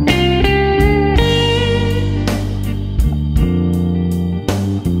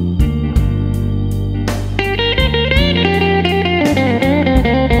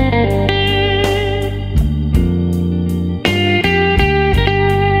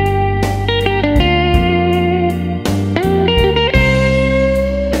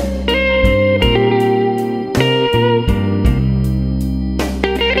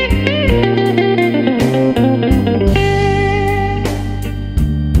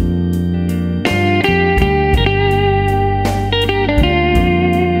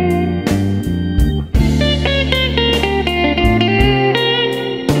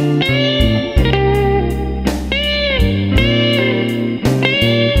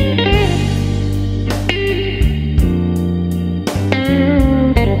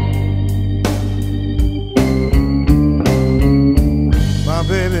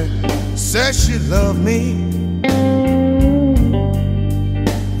 Said she loved me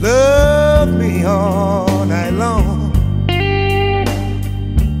all night long.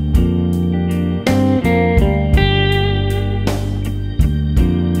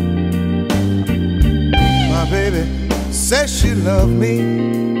 My baby said she loved me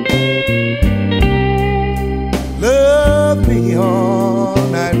all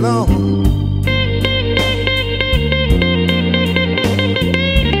night long.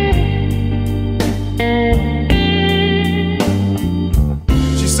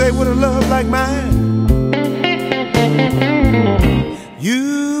 With a love like mine,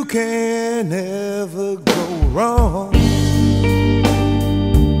 you can never go wrong.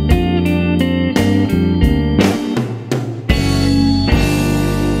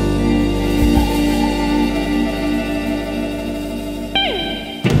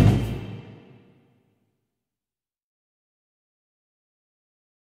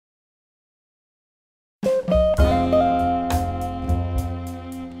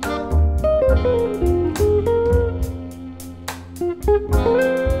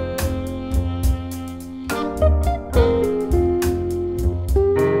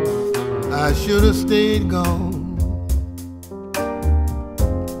 I should have stayed gone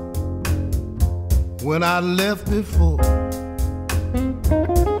when I left before.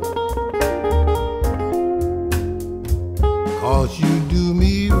 Cause you do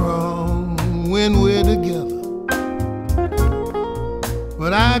me wrong when we're together,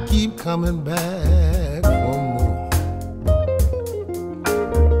 but I keep coming back for more.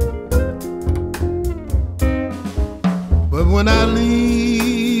 But when I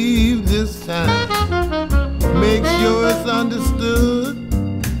leave this time, make sure it's understood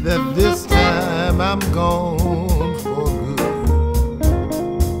that this time I'm gone for good.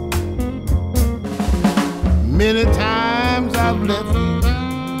 Many times I've left you,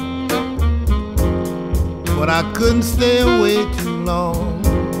 but I couldn't stay away too long.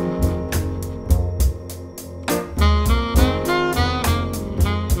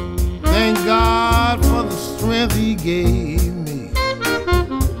 Thank God for the strength He gave me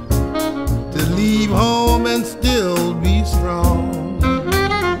to leave home and still be strong.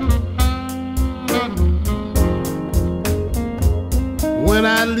 When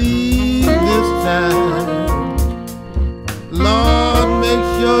I leave this time, Lord, make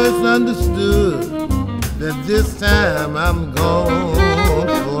sure it's understood that this time I'm gone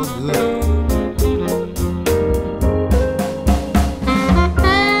for good.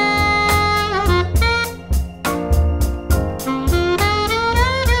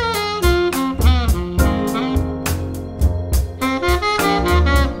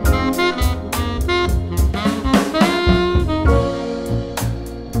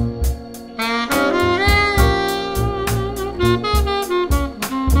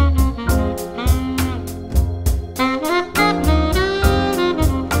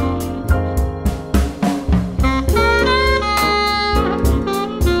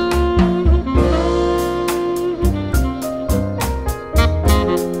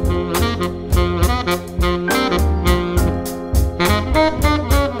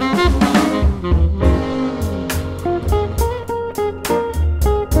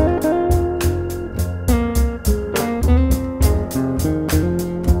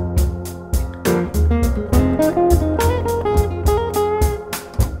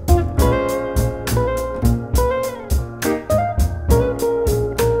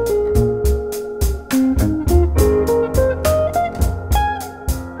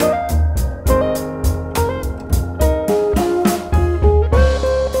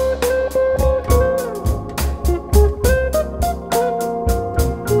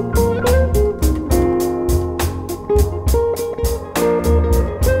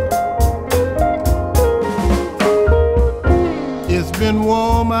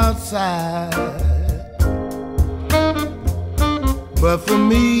 But for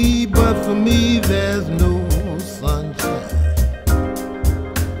me, there's no sunshine.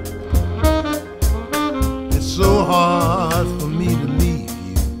 It's so hard for me to leave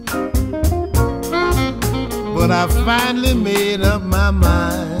you, but I finally made up my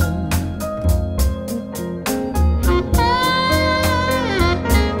mind.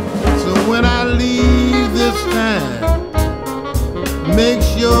 So when I leave this time, make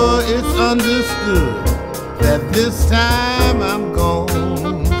sure it's understood that this time I'm gone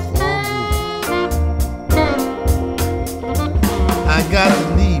for good. I got to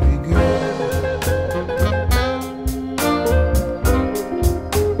leave you, girl.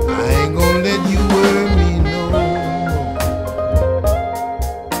 I ain't gonna let you worry me no more.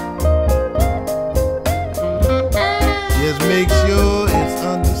 Just make sure it's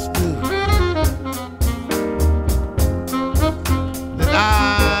understood that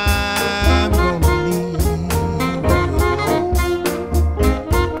I'm gonna leave you alone.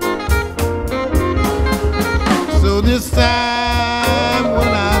 So this time when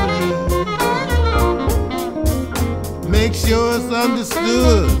I leave, make sure it's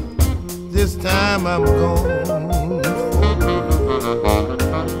understood. This time I'm gone for good.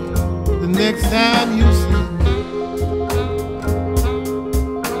 The next time you see me,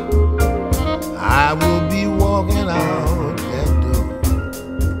 I will be walking out that door.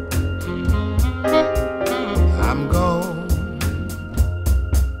 I'm gone.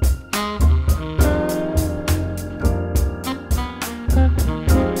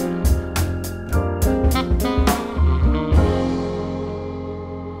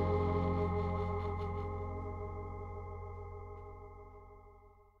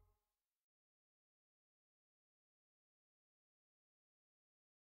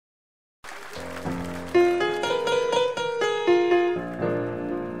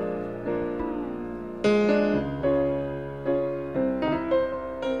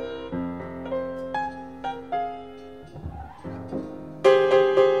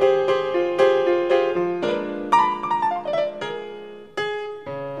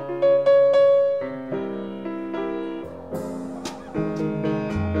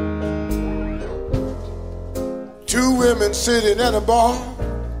 Two women sitting at a bar.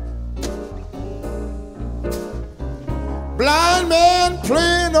 Blind man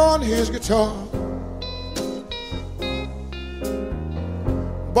playing on his guitar.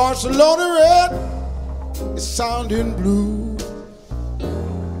 Barcelona red is sounding blue.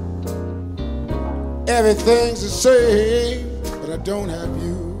 Everything's the same, but I don't have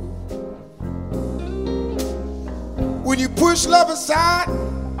you. When you push love aside,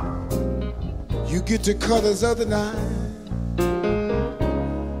 you get the colors of the night.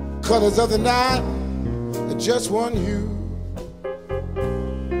 Colors of the night that just one hue.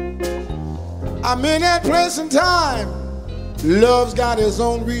 I'm in that place and time. Love's got its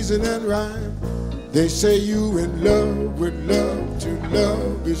own reason and rhyme. They say you in love with love, to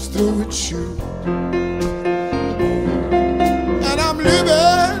love is through its shoe. And I'm living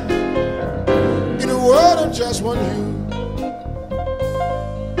in a world of just one hue.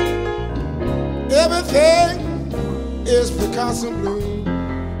 Everything is Picasso blue.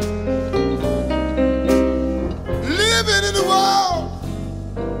 Living in the world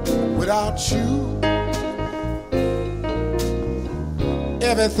without you.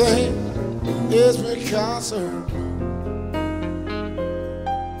 Everything is Picasso blue.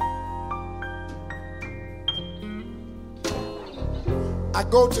 I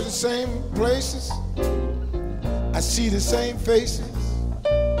go to the same places, I see the same faces.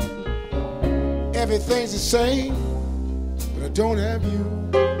 Everything's the same, but I don't have you.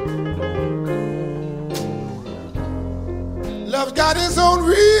 Love's got its own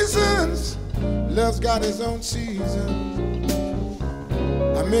reasons. Love's got its own seasons.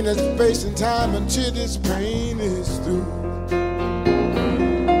 I'm in a space and time until this pain is through.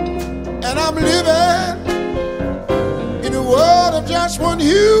 And I'm living in a world of just one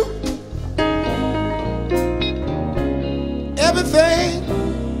hue. Everything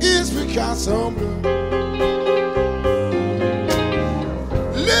is Picasso blue.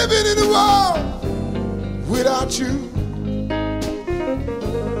 Living in a world without you.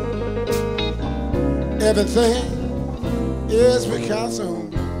 Everything is Picasso.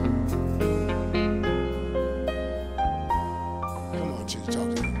 Come on, Chief, talk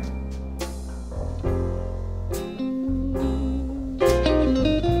to me.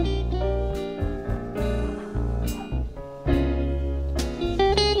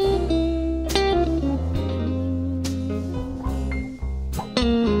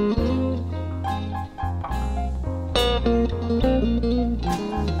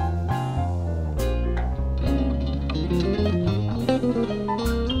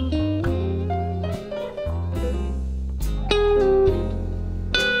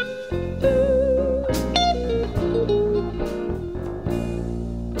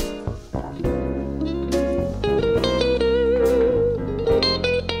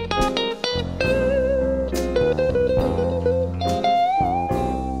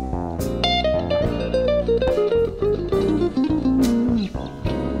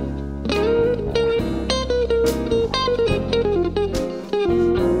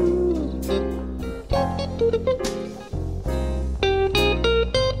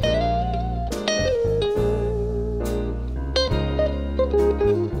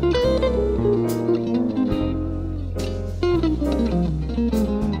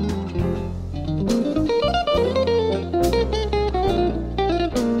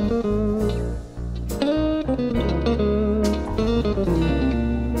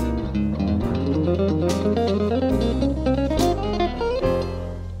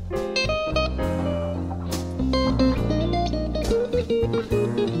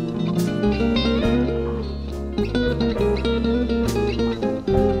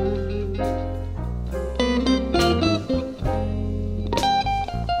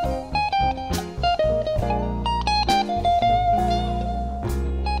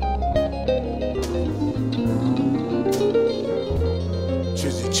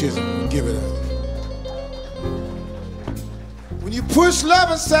 this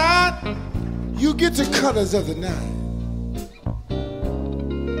love side, you get the colors of the night.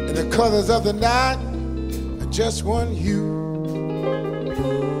 And the colors of the night are just one hue.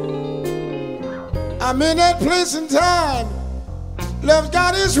 I'm in that place and time. Love's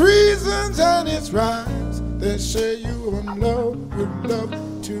got its reasons and its rhymes. They say you are in love with love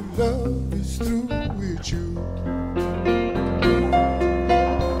till love is through with you.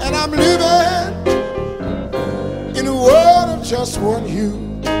 And I'm living in a world of just one hue.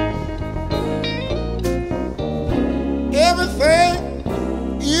 Everything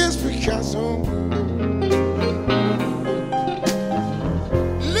is Picasso.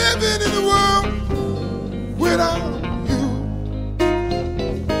 Living in the world without you.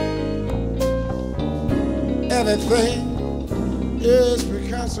 Everything is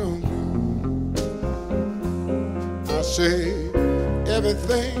Picasso. I say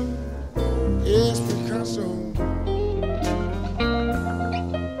everything is Picasso.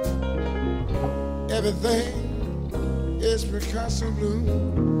 Everything is Picasso blue.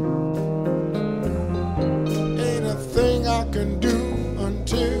 Ain't a thing I can do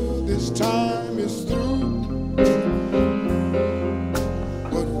until this time is through.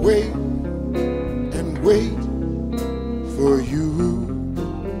 But wait and wait for you.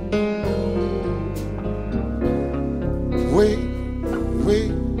 Wait,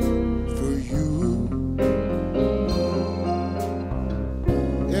 wait for you.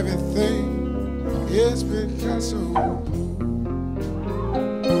 Everything is Picasso blue.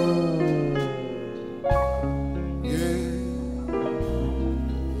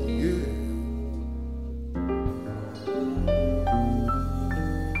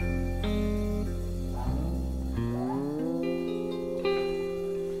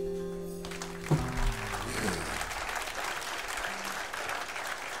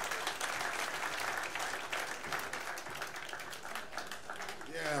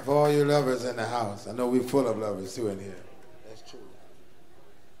 For all you lovers in the house. I know we're full of lovers too in here. That's true.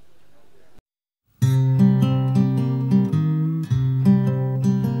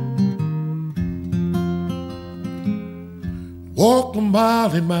 Walk a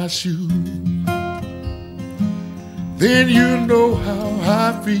mile in my shoes, then you know how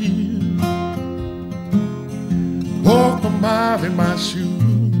I feel. Walk a mile in my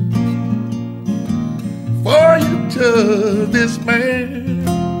shoes, for you to this man.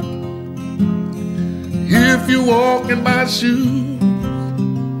 If you walk in my shoes,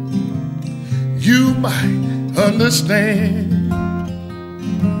 you might understand.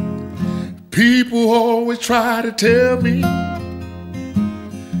 People always try to tell me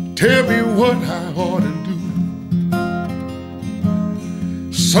what I ought to do.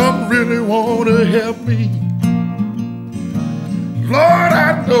 Some really want to help me. Lord,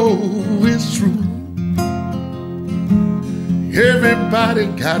 I know it's true. Everybody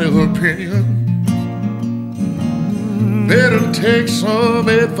got an opinion. Better take some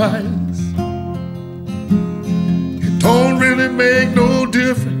advice. It don't really make no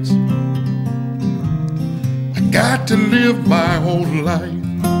difference. I got to live my own life.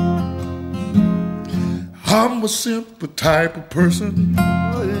 I'm a simple type of person.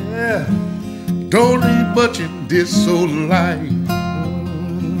 Oh yeah. Don't need much in this old life.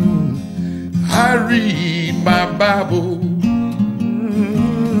 I read my Bible,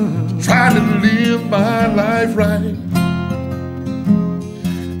 try to live my life right.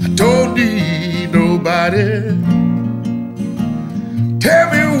 Don't need nobody tell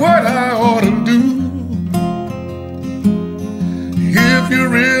me what I ought to do. If you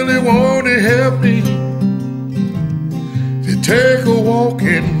really want to help me, then take a walk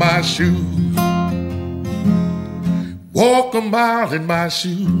in my shoes. Walk a mile in my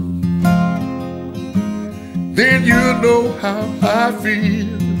shoes, then you know how I feel.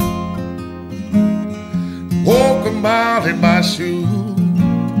 Walk a mile in my shoes,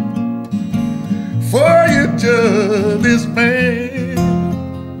 for you judge this man.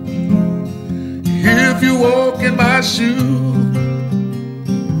 If you walk in my shoes,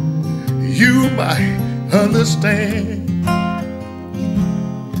 you might understand.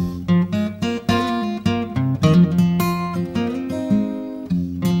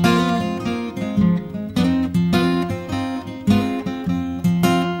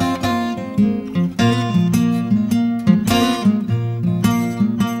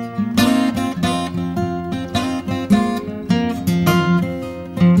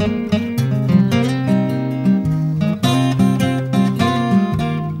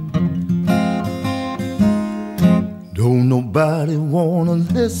 Nobody wanna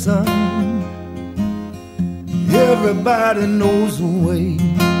listen. Everybody knows the way.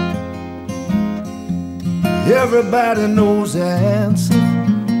 Everybody knows the answer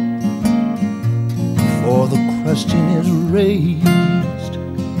before the question is raised.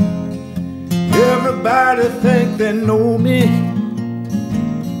 Everybody think they know me,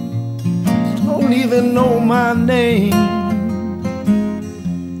 don't even know my name.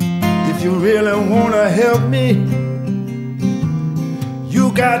 If you really wanna help me,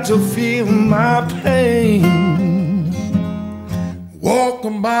 you got to feel my pain. Walk a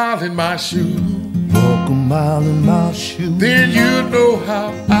mile in my shoes, walk a mile in my shoes, then you know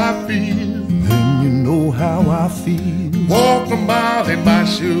how I feel. Then you know how I feel. Walk a mile in my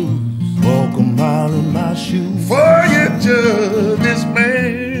shoes, walk a mile in my shoes, before you judge this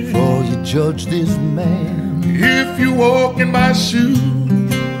man. Before you judge this man. If you walk in my shoes,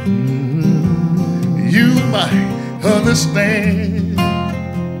 you might understand.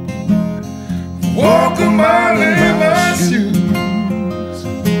 Walk a mile in my shoes,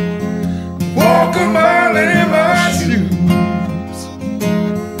 walk a mile in my shoes,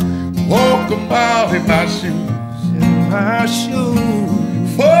 walk a mile in my shoes, in my shoes,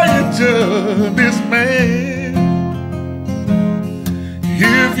 before you judge this man.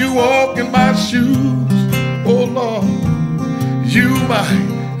 If you walk in my shoes, oh Lord, you might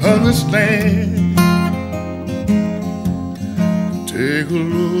understand. Take a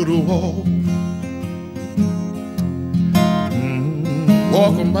little walk,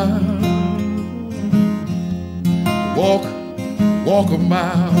 walk a mile, walk a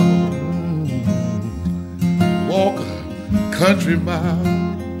mile, walk a country mile.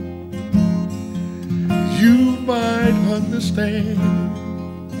 You might understand.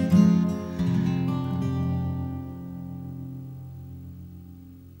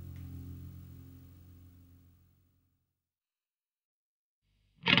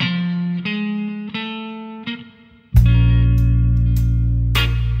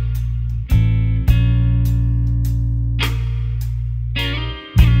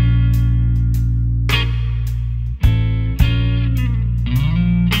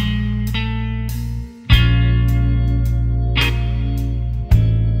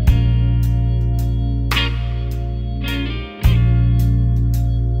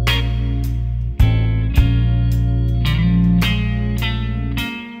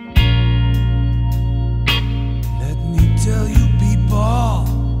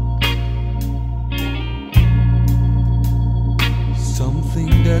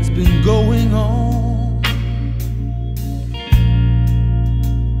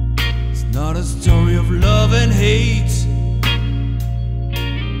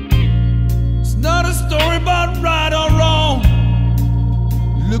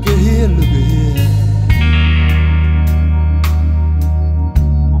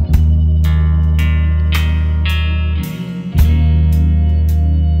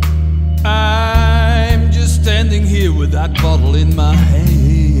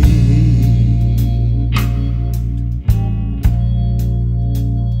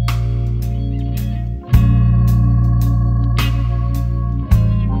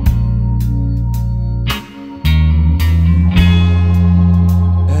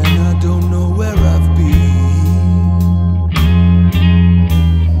 Don't know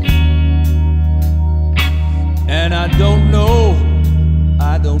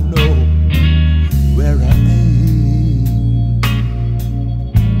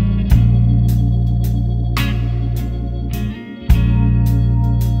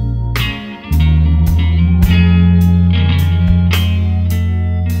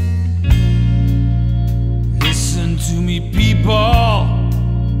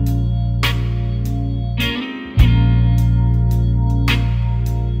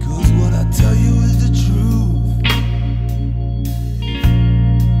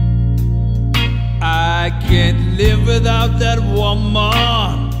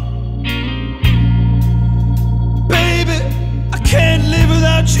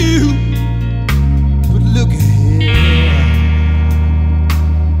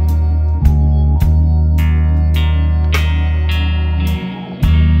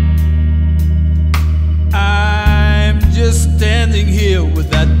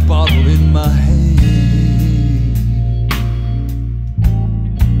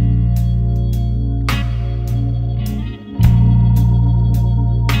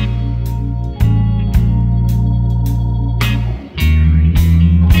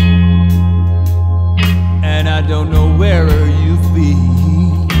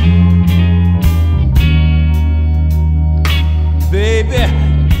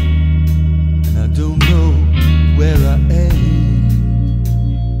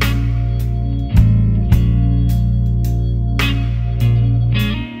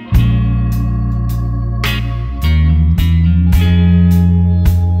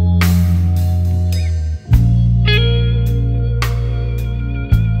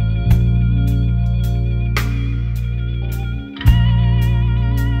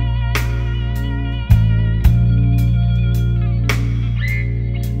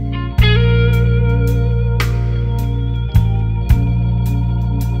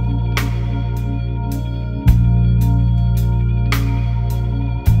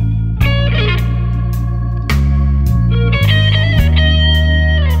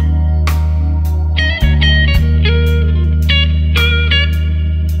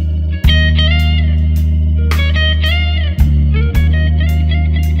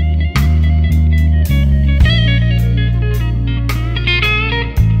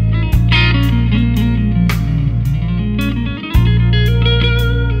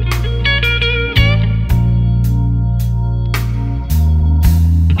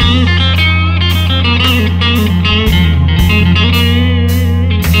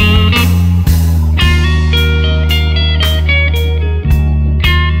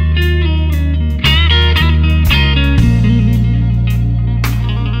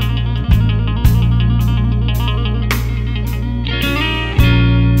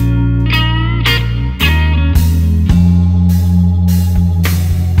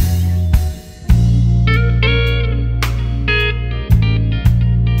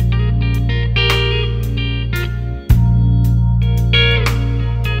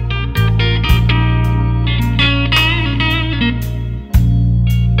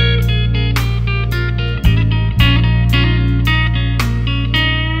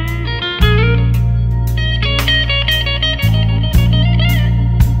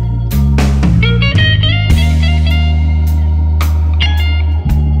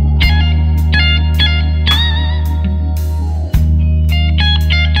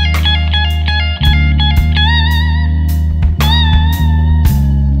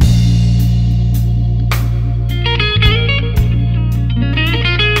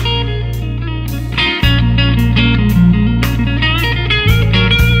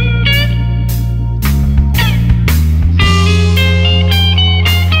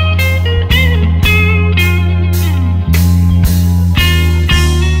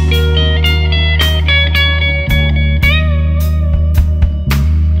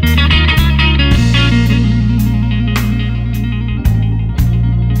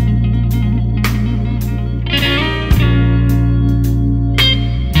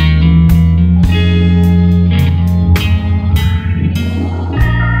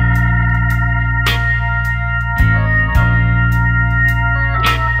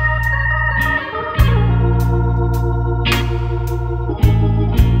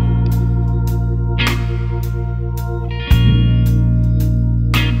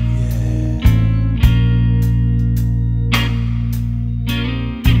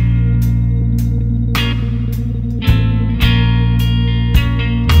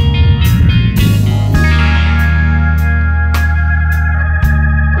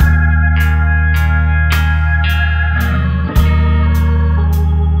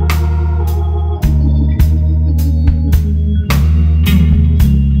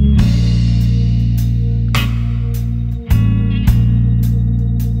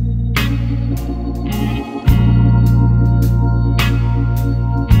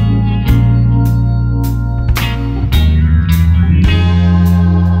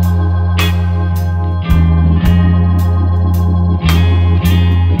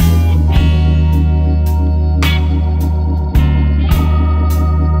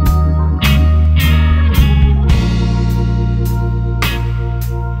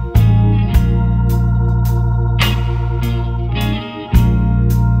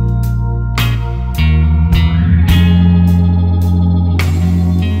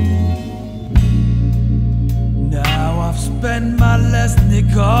spent my last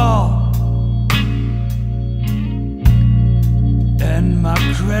nickel, and my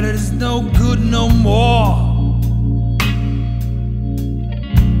credit is no good no more.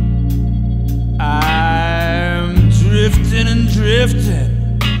 I'm drifting and drifting,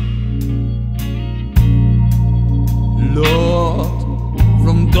 Lord,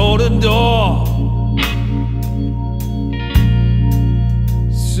 from door to door.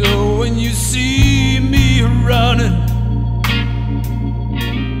 So when you see me running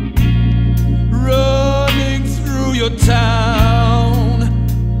through your town,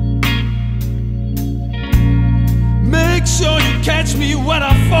 make sure you catch me when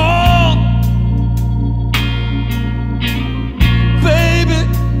I fall, baby,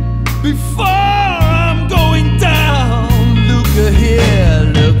 before I'm going down. Look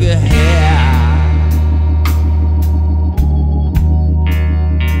here, look here.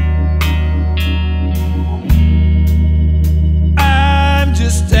 I'm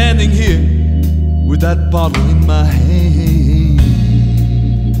just standing here with that bottle in my hand.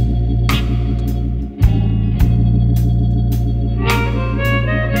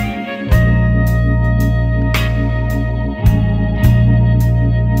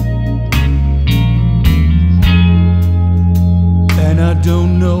 And I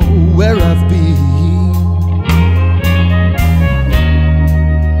don't know where I've been,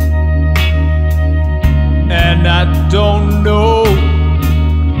 and I don't know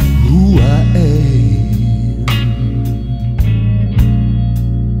who I am.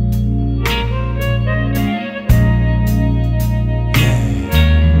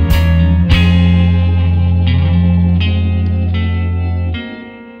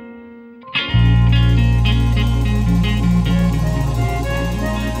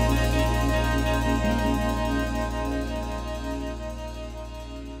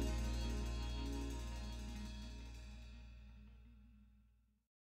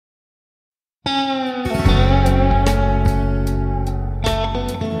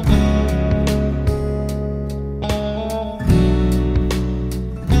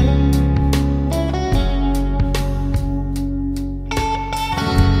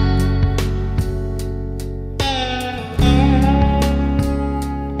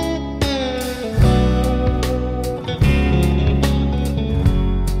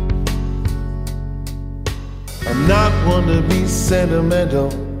 I'm not one to be sentimental.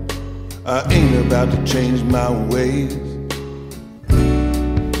 I ain't about to change my ways.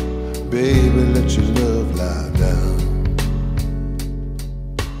 Baby, let your love lie down.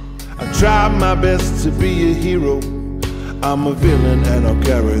 I tried my best to be a hero. I'm a villain and I'll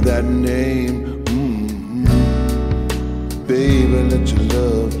carry that name. Baby, let your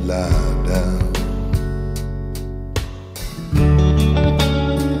love lie down.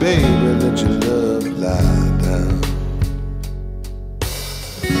 Baby, let your love lie down.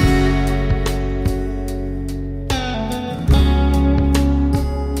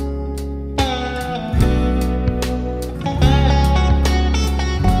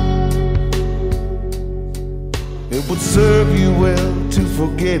 It would serve you well to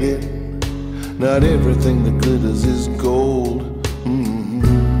forget it. Not everything that glitters is gold.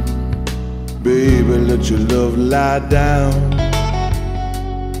 Baby, let your love lie down.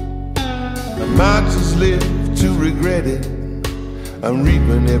 I might just live to regret it. I'm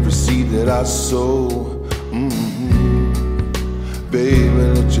reaping every seed that I sow. Baby,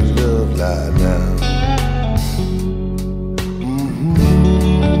 let your love lie down.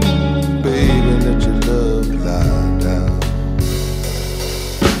 Baby, let your love lie down.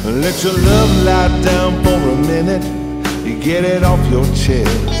 Let your love lie down for a minute. You get it off your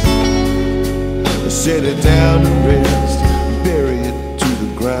chest. Set it down to rest. Bury it to the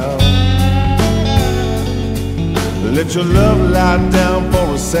ground. Let your love lie down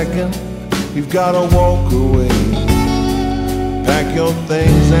for a second. You've gotta walk away. Pack your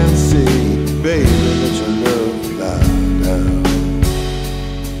things and say, baby, let your love lie down.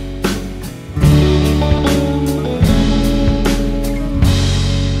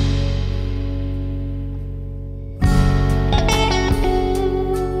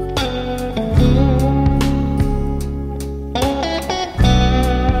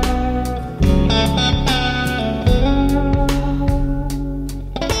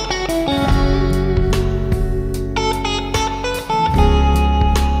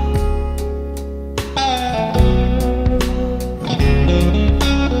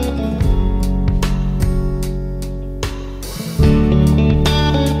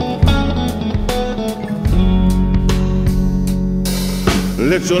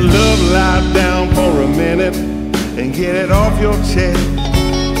 Let your love lie down for a minute and get it off your chest.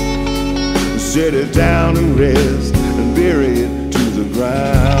 Set it down and rest. bury it to the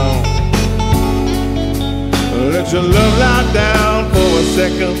ground. Let your love lie down for a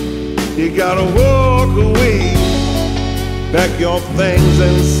second. You gotta walk away. Pack your things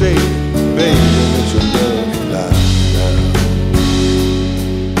and say, baby, let your love lie down.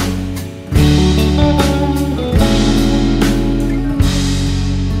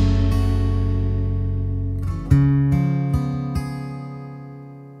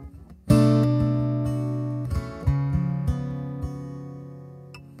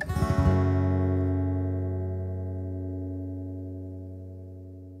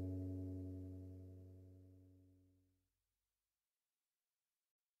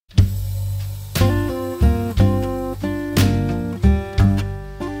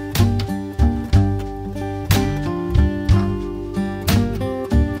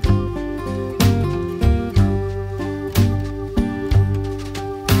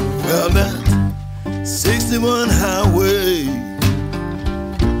 Well, that 61 highway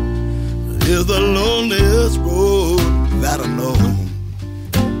is the loneliest road that I know.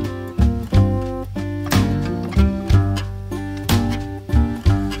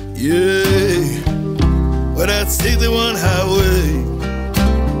 Yeah, well, that 61 highway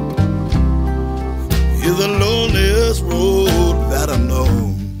is the loneliest road that I know.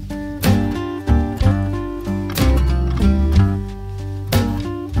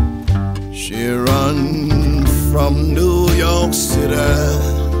 She run from New York City,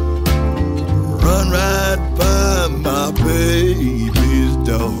 run right by my baby's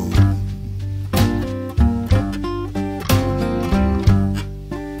door.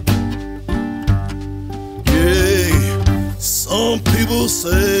 Yeah, some people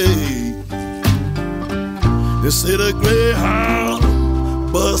say, they say the Greyhound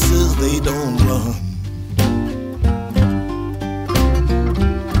buses, they don't run.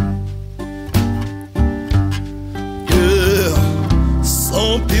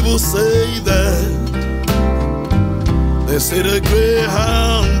 Some people say that, they say the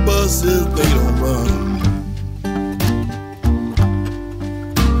Greyhound buses, they don't run.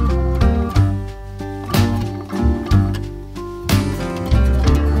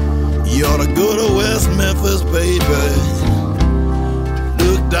 You ought to go to West Memphis, baby.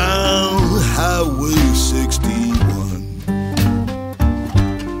 Look down Highway 61.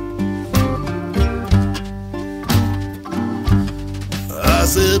 I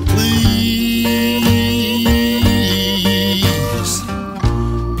said, please,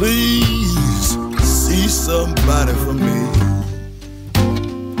 please see somebody for me.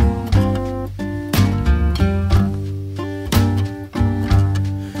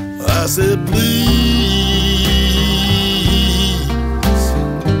 I said, please,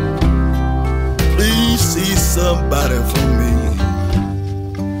 please see somebody for me.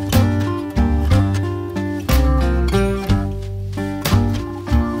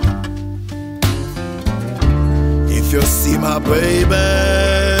 If you see my baby,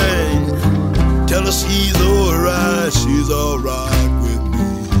 tell her she's alright, she's alright with me.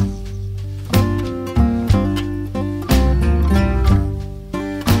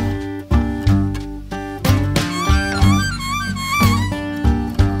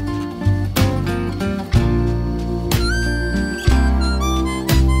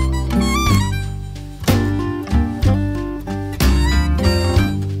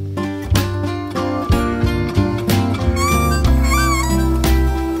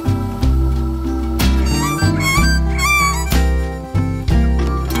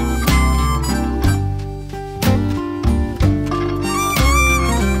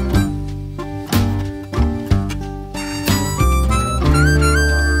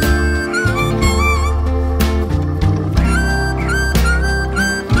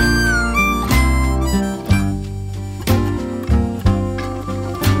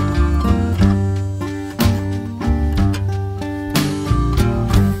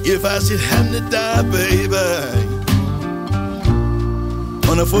 If I should happen to die, baby,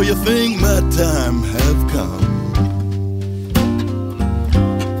 wonder for you think my time have come.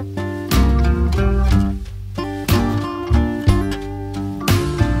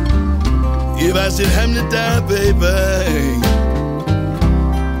 If I should happen to die, baby,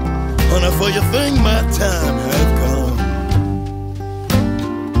 wonder for you think my time have come.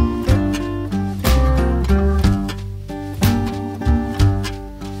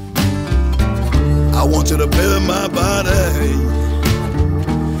 I want you to bury my body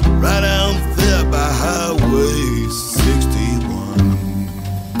right down there by Highway 61.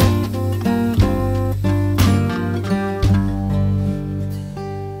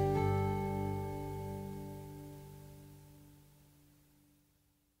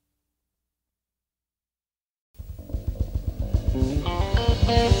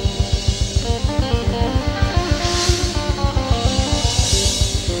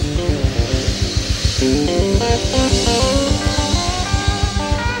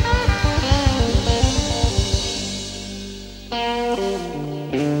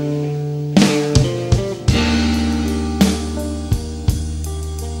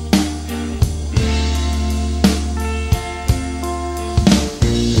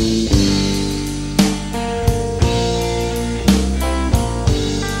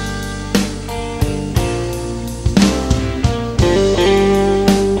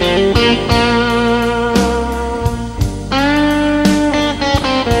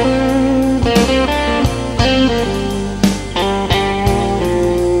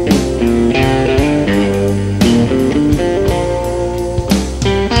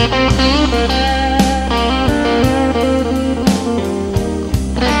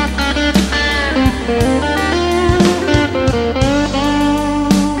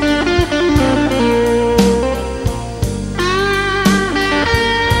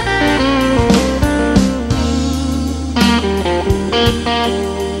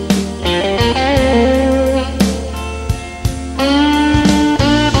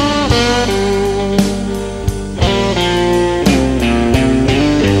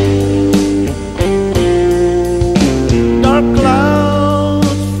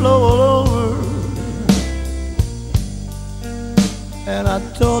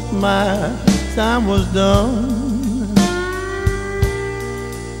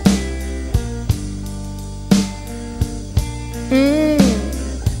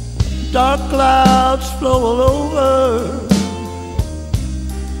 Dark clouds flow all over,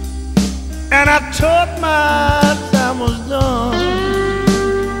 and I thought my time was done.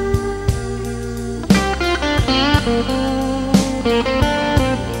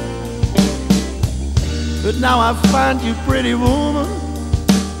 But now I find you, pretty woman,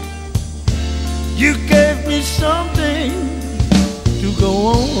 you gave me something to go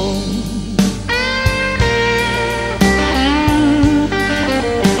on.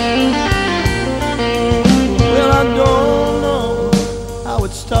 Well, I don't know how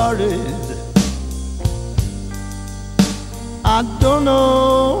it started, I don't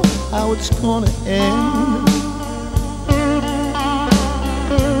know how it's gonna end.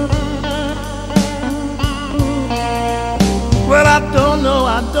 Well, I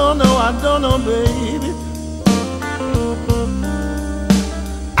don't know, baby.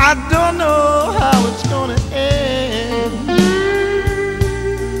 I don't know how it's gonna end.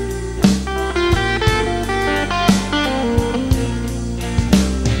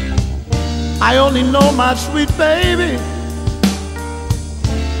 I only know, my sweet baby,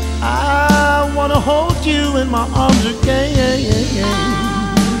 I wanna hold you in my arms again.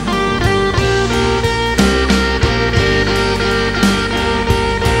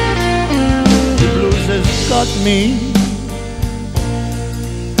 Has got me,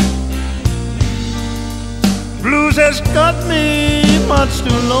 blues has got me much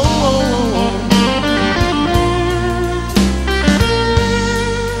too long.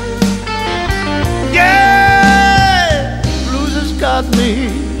 Yeah, blues has got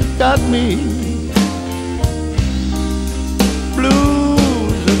me,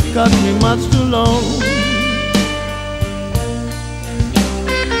 blues has got me much too long.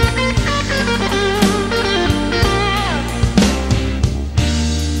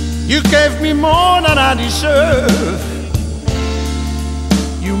 You gave me more than I deserve.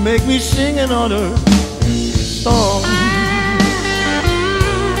 You make me sing another song.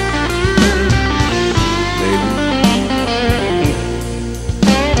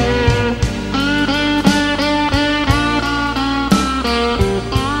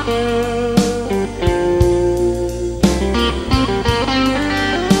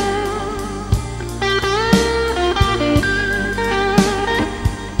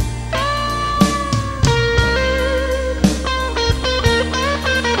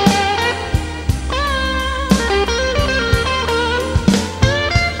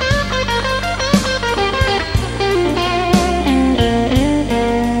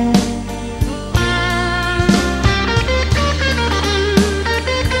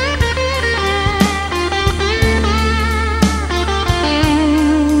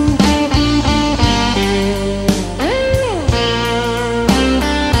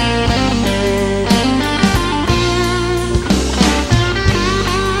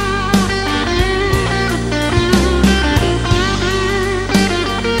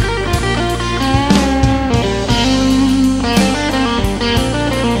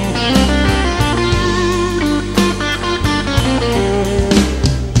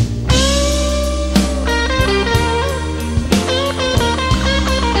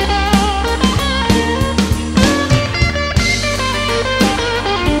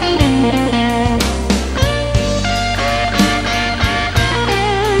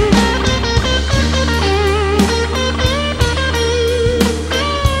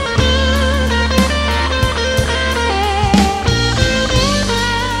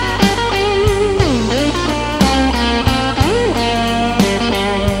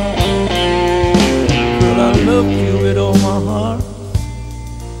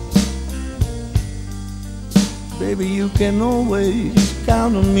 can always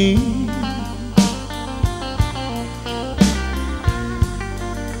count on me.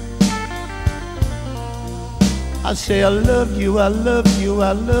 I say I love you, I love you,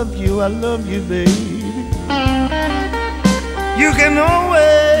 I love you, I love you, baby. You can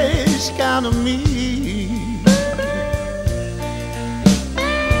always count on me.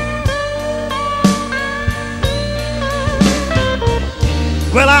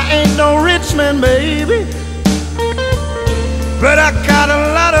 Well, I ain't no rich man, baby, but I got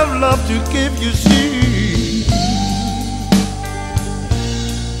a lot of love to give you, see.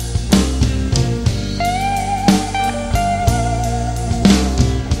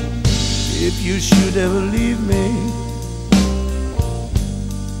 If you should ever leave me,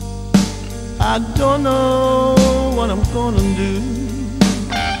 I don't know what I'm gonna do.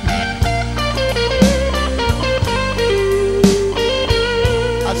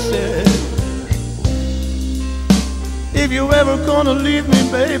 I said, if you ever gonna leave me,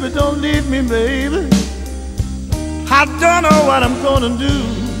 baby, don't leave me, baby. I don't know what I'm gonna do.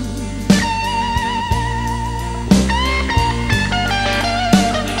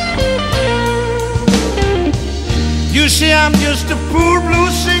 You see, I'm just a poor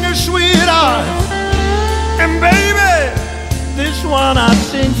blues singer, sweetheart, and baby, this one I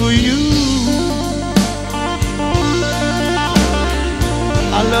sing for you.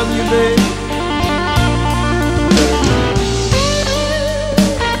 I love you, babe.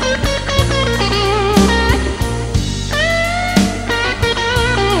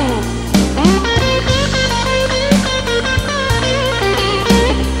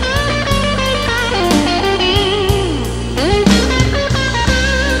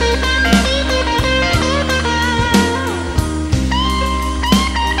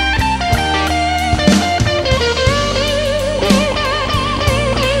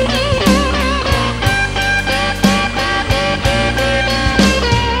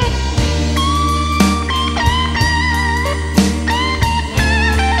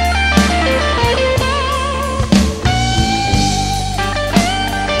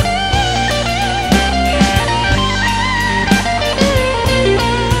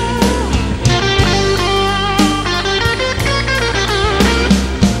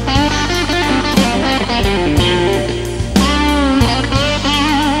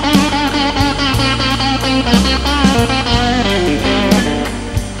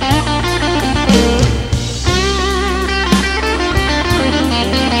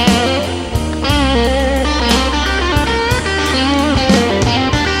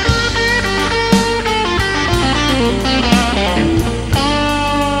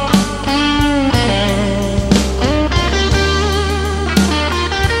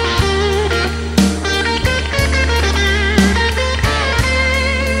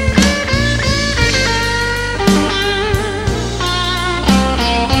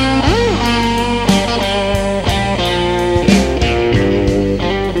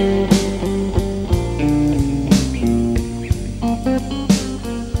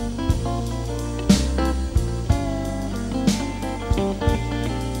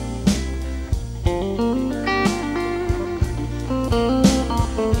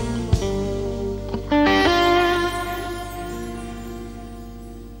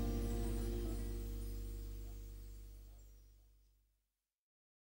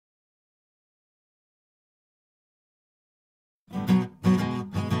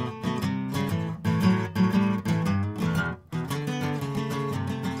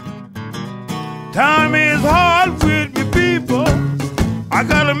 Time is hard with me, people. I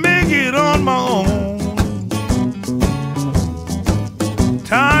gotta make it on my own.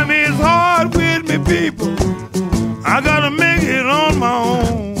 Time is hard with me, people. I gotta make it on my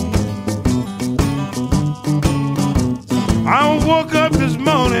own. I woke up this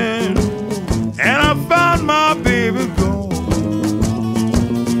morning and I found my baby gone.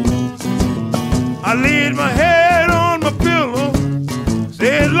 I laid my head on my pillow,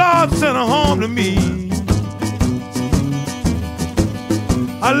 said, Lord, send her home to me.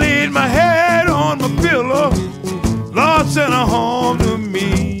 I laid my head on my pillow, Lord, send her home to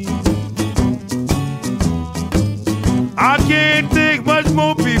me. I can't take much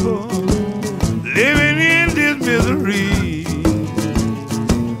more people living in this misery.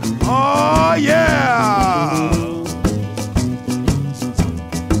 Oh, yeah.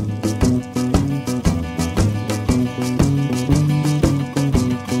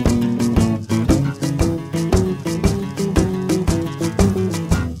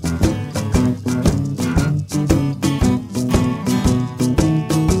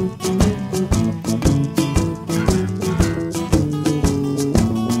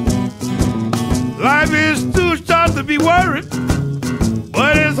 word,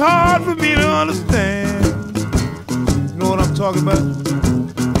 but it's hard for me to understand. You know what I'm talking about?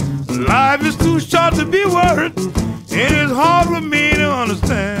 Life is too short to be worried, and it's hard for me to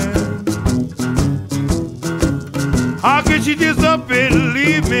understand. How could she just up and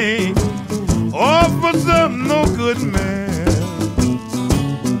leave me, all for some no good man?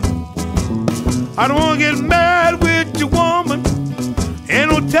 I don't want to get mad with your woman, ain't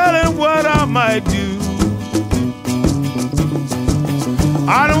no telling what I might do.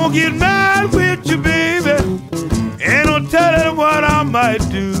 I don't want to get mad with you, baby, ain't no telling what I might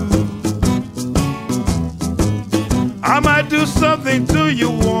do. I might do something to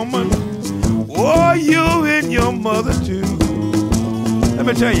you, woman, or you and your mother too. Let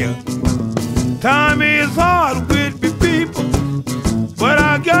me tell you, time is hard with me, people, but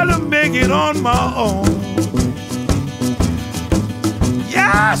I gotta make it on my own.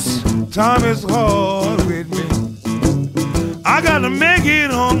 Yes, time is hard with me, I gotta make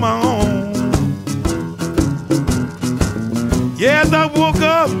it on my own. Yes, I woke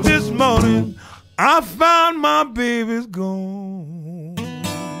up this morning, I found my baby's gone.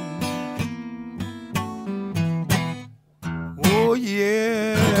 Oh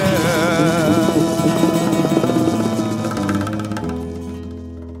yeah.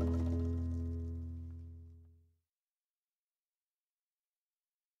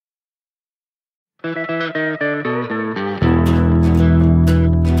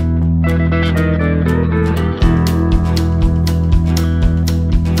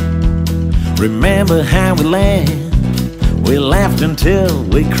 Remember how we laughed until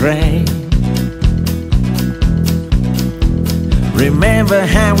we cried. Remember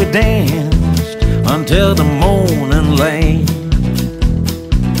how we danced until the morning light.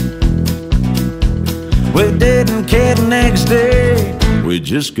 We didn't care the next day, we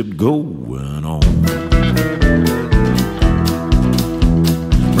just kept going on.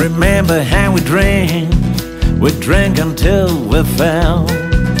 Remember how we drank until we fell.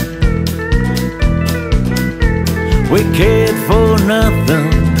 We cared for nothing,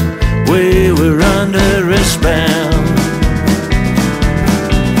 we were under a spell.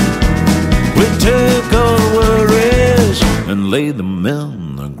 We took all the worries and laid them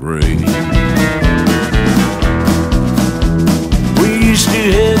in the grave. We used to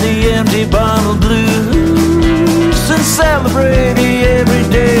hear the empty bottle blues and celebrate the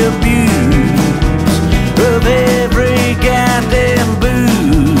everyday abuse of every goddamn booze.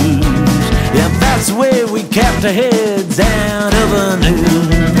 Yeah, that's where we kept our heads out of the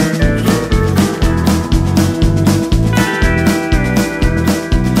news.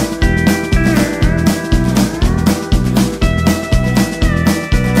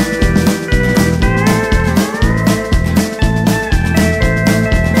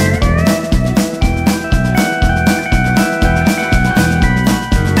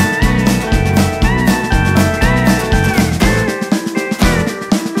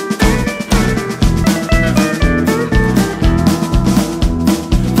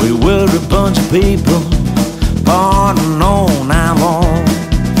 People partying all night long.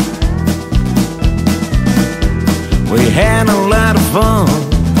 We had a lot of fun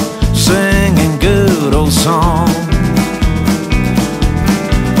singing good old songs.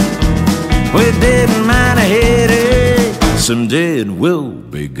 We didn't mind a headache, someday it will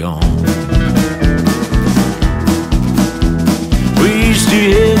be gone. We used to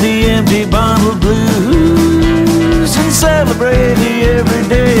hear the empty bottle blues and celebrate the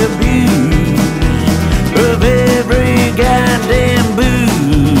everyday abuse of every goddamn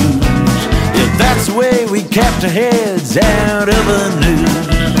booze. Yeah, that's the way we kept our heads out of the news.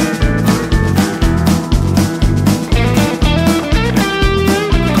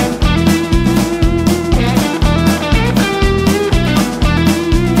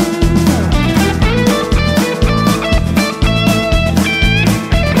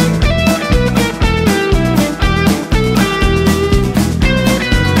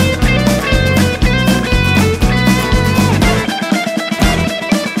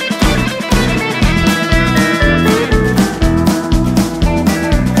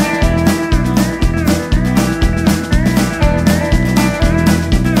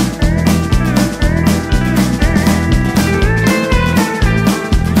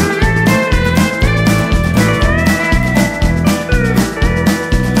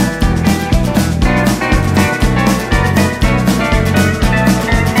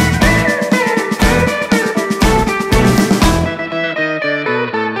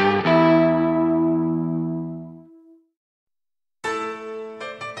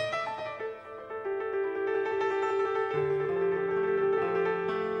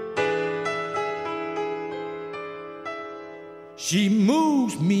 She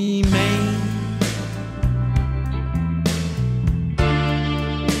moves me, man.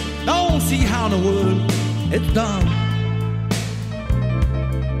 Don't see how in the world it's done.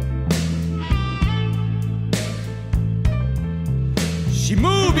 She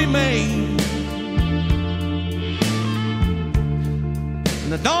moved me, man.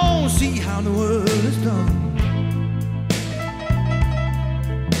 And I don't see how in the world it's done.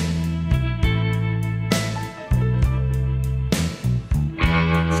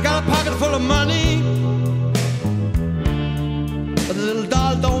 Got a pocket full of money, but the little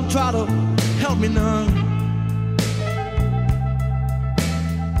doll don't try to help me none.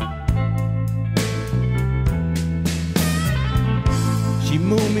 She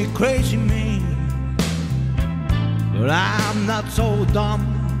moved me crazy, man, but I'm not so dumb.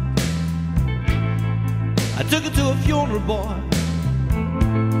 I took her to a funeral, boy.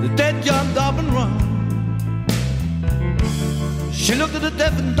 The dead jumped up and run. She looked at the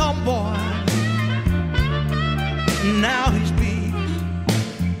deaf and dumb boy. Now he speaks.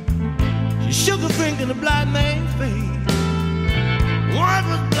 She shook her finger in the blind man's face. One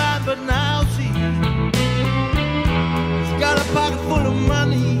was blind but now sees. She's got a pocket full of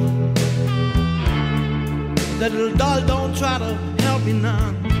money. That little doll don't try to help me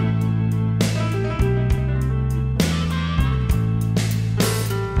none.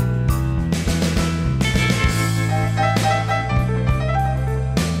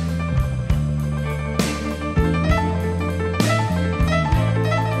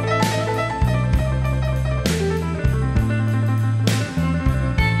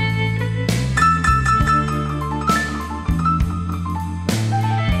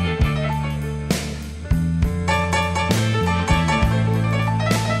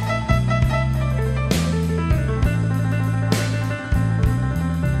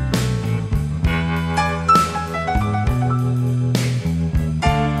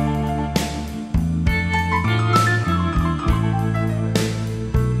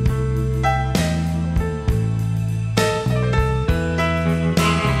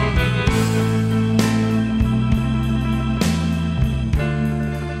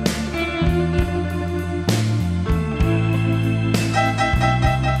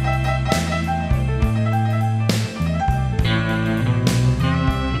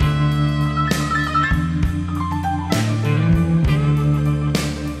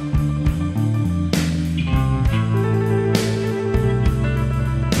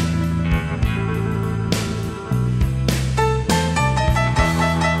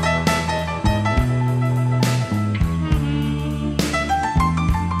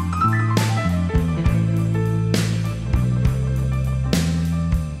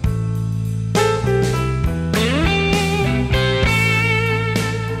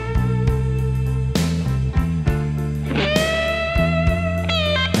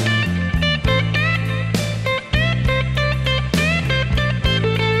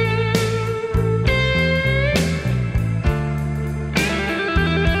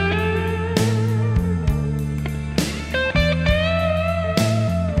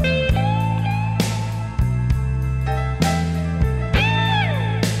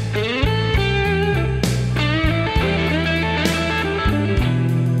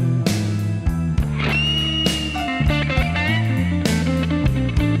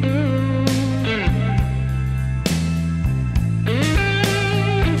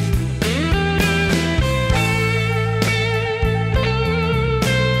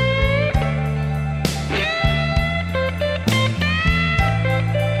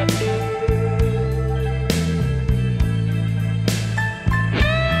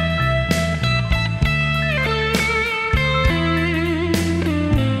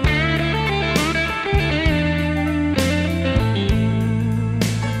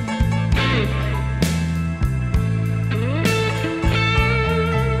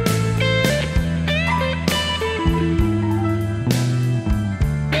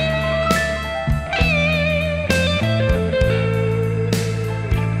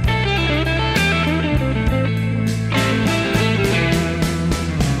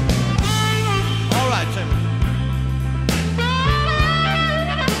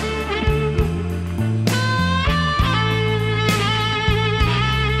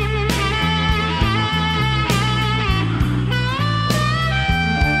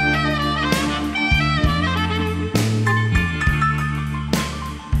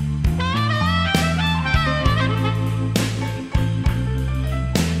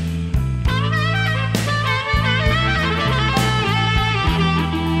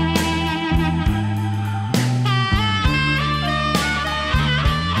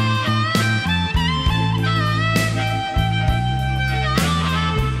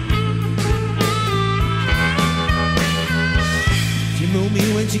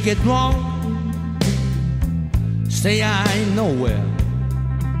 me when she gets wrong. Say I ain't nowhere.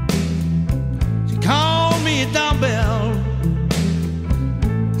 She called me a dumbbell.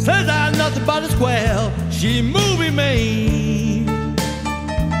 Says I'm nothing but a square. She movie made,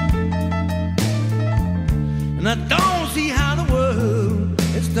 and I don't see how the world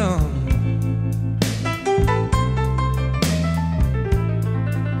is done.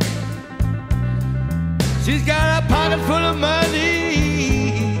 She's got a pocket full of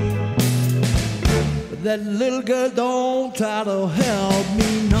money, but that little girl don't try to help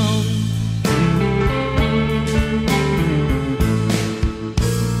me none.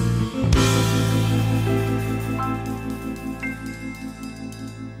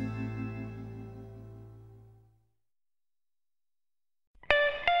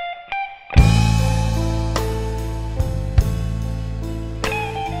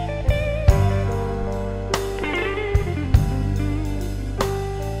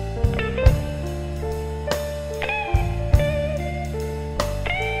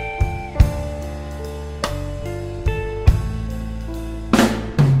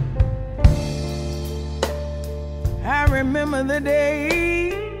 Remember the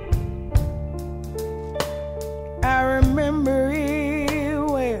day, I remember it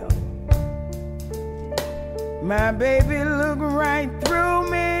well. My baby looked right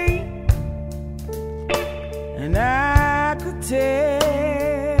through me, and I could tell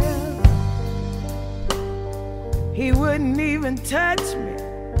he wouldn't even touch me,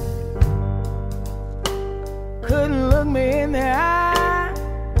 couldn't look me in the eye.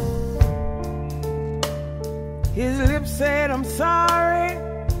 His lips said, I'm sorry.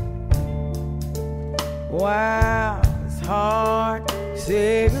 Wow, it's hard to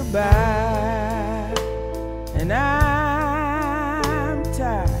say goodbye. And I'm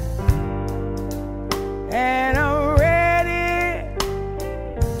tired, and I'm ready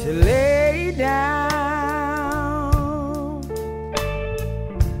to lay down.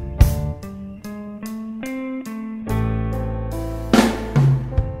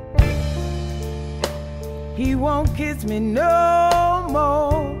 He won't kiss me no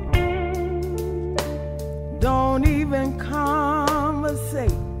more, don't even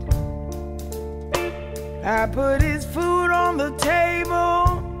conversate. I put his food on the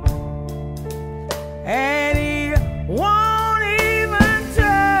table, and he won't even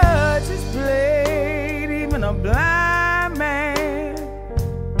touch his plate. Even a blind man,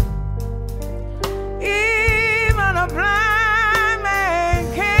 even a blind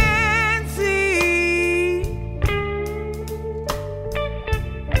man can see.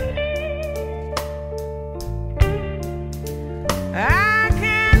 I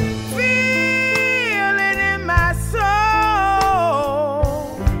can feel it in my soul.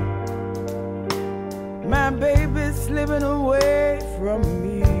 My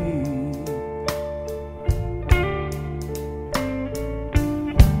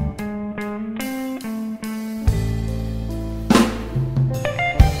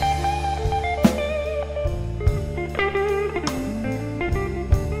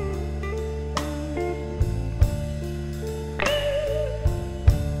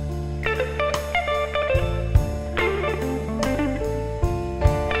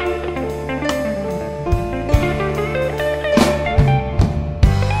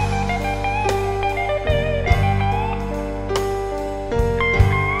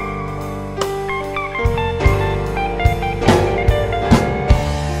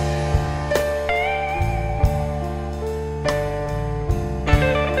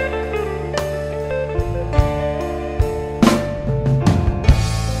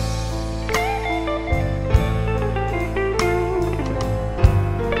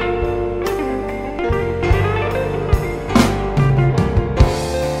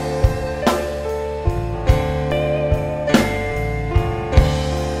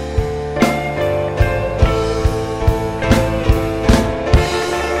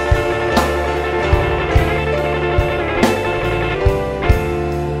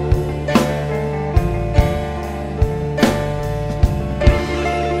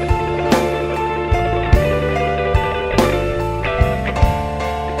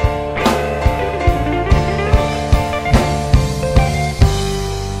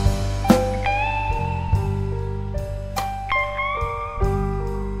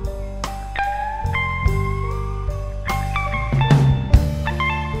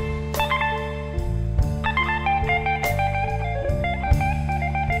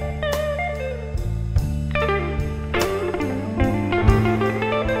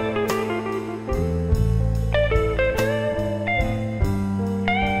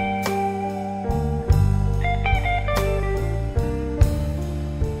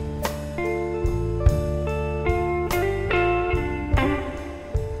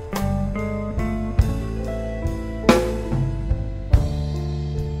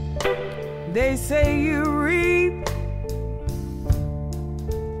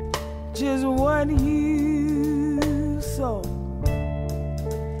is what you sow.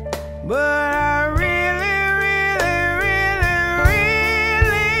 But I really, really, really,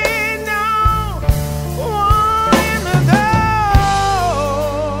 really don't want him to go.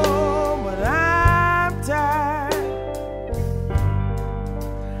 But I'm tired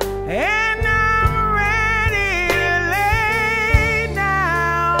and I'm ready to lay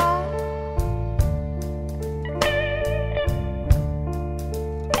down.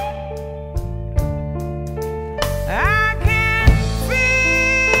 I can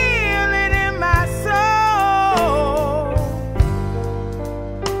feel it in my soul.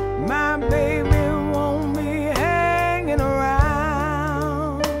 My baby won't be hanging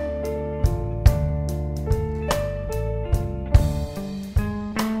around.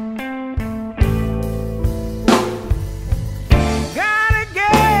 Gotta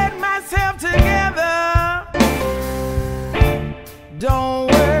get myself together. Don't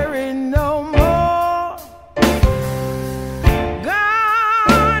worry no more.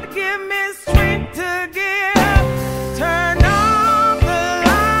 God, give me strength to give. Turn off the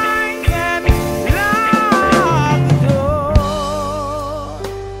lights and lock the door.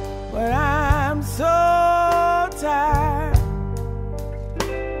 But I'm so tired,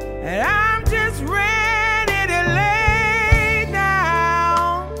 and I'm just ready to lay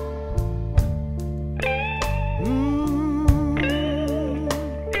down.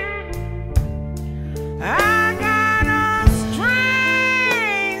 I got a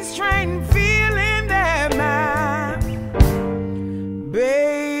strange, strange feeling that my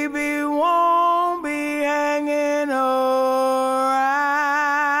baby won't be hanging around.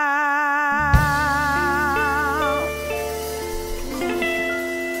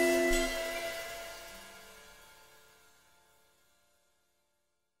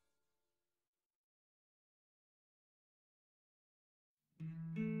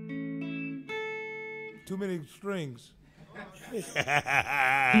 Too many strings.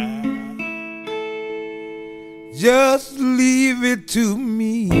 Just leave it to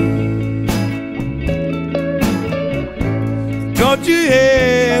me. Don't you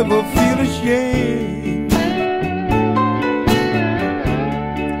ever feel ashamed?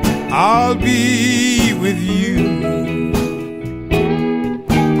 I'll be with you.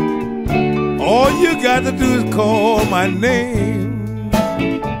 All you got to do is call my name.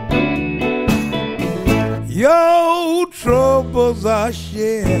 Your troubles are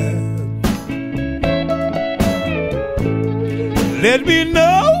shared. Let me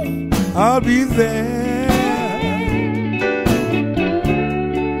know, I'll be there.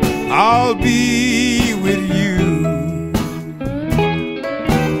 I'll be with you.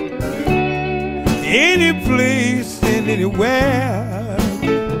 Any place and anywhere.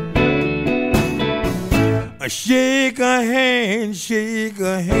 Shake a hand, shake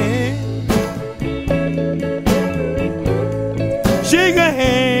a hand. Shake a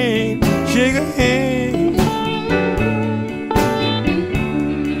hand, shake a hand.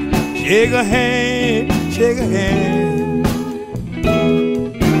 Shake a hand, shake a hand.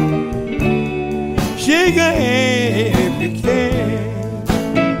 Shake a hand if you can.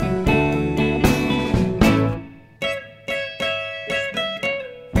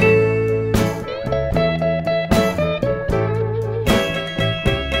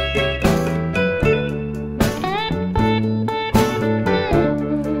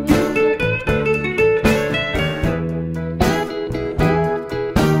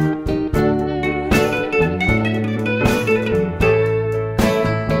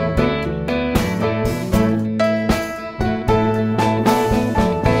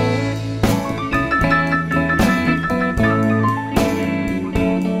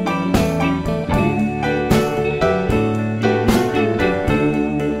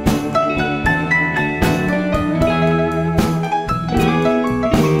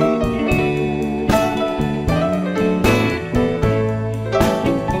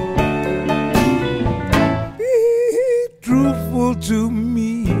 To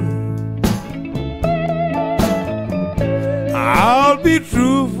me, I'll be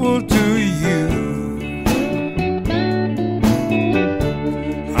truthful to you.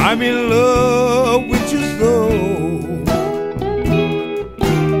 I'm in love with you so.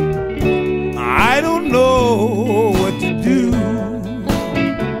 I don't know what to do,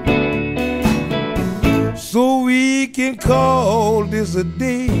 so we can call this a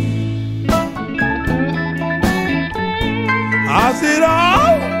day. I said,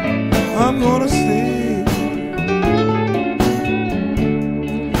 all I'm gonna say,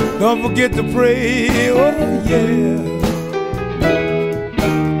 don't forget to pray, oh yeah,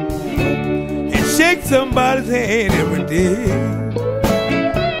 and shake somebody's hand every day.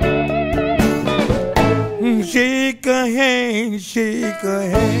 shake a hand, shake a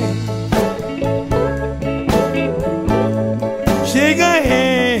hand. Shake a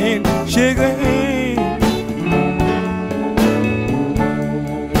hand, shake a hand.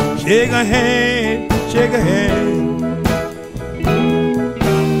 Shake a hand, shake a hand.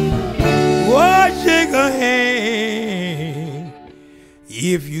 Oh, shake a hand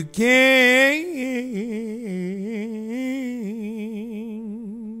if you can.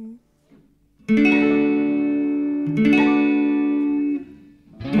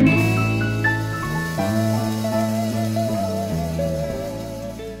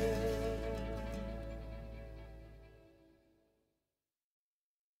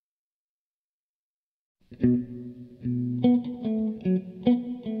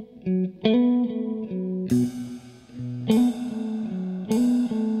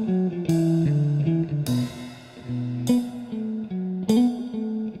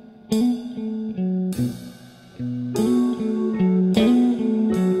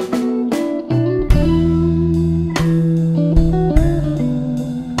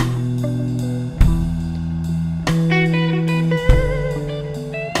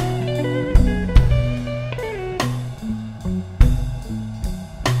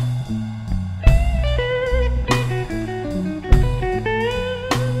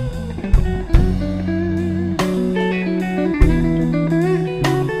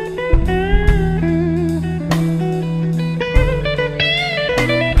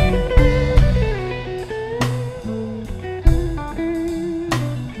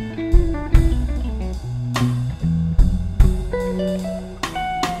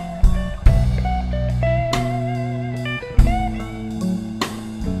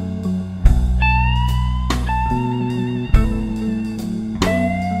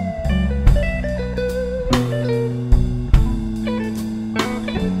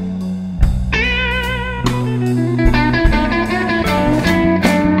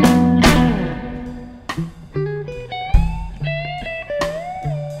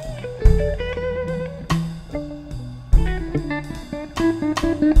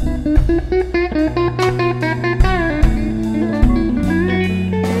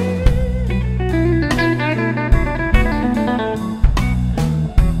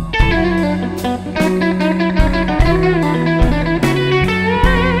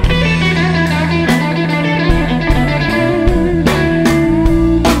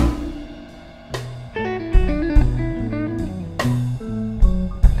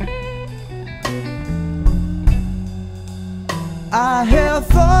 I hear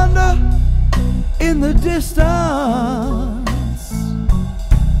thunder in the distance.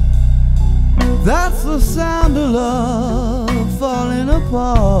 That's the sound of love falling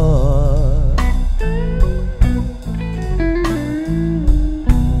apart.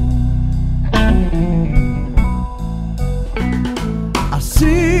 I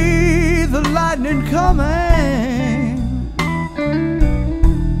see the lightning coming.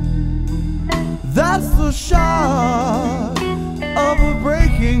 That's the shock of a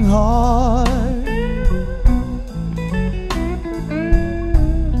breaking heart.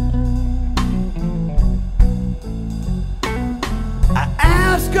 I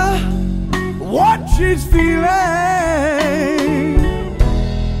ask her what she's feeling.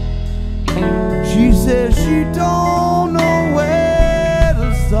 She says she don't know where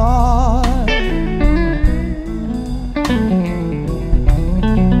to start.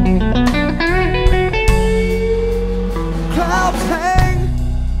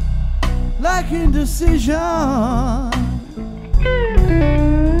 Like indecision,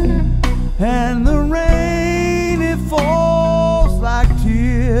 and the rain, it falls like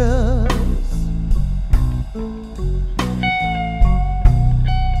tears.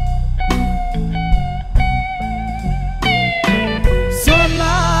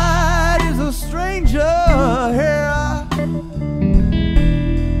 Sunlight is a stranger here,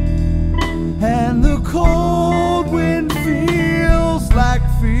 and the cold wind feels like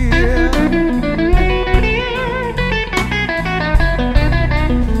fear.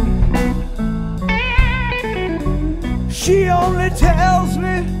 She only tells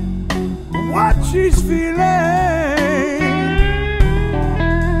me what she's feeling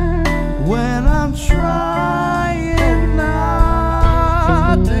when I'm trying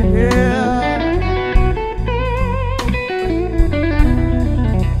not to hear.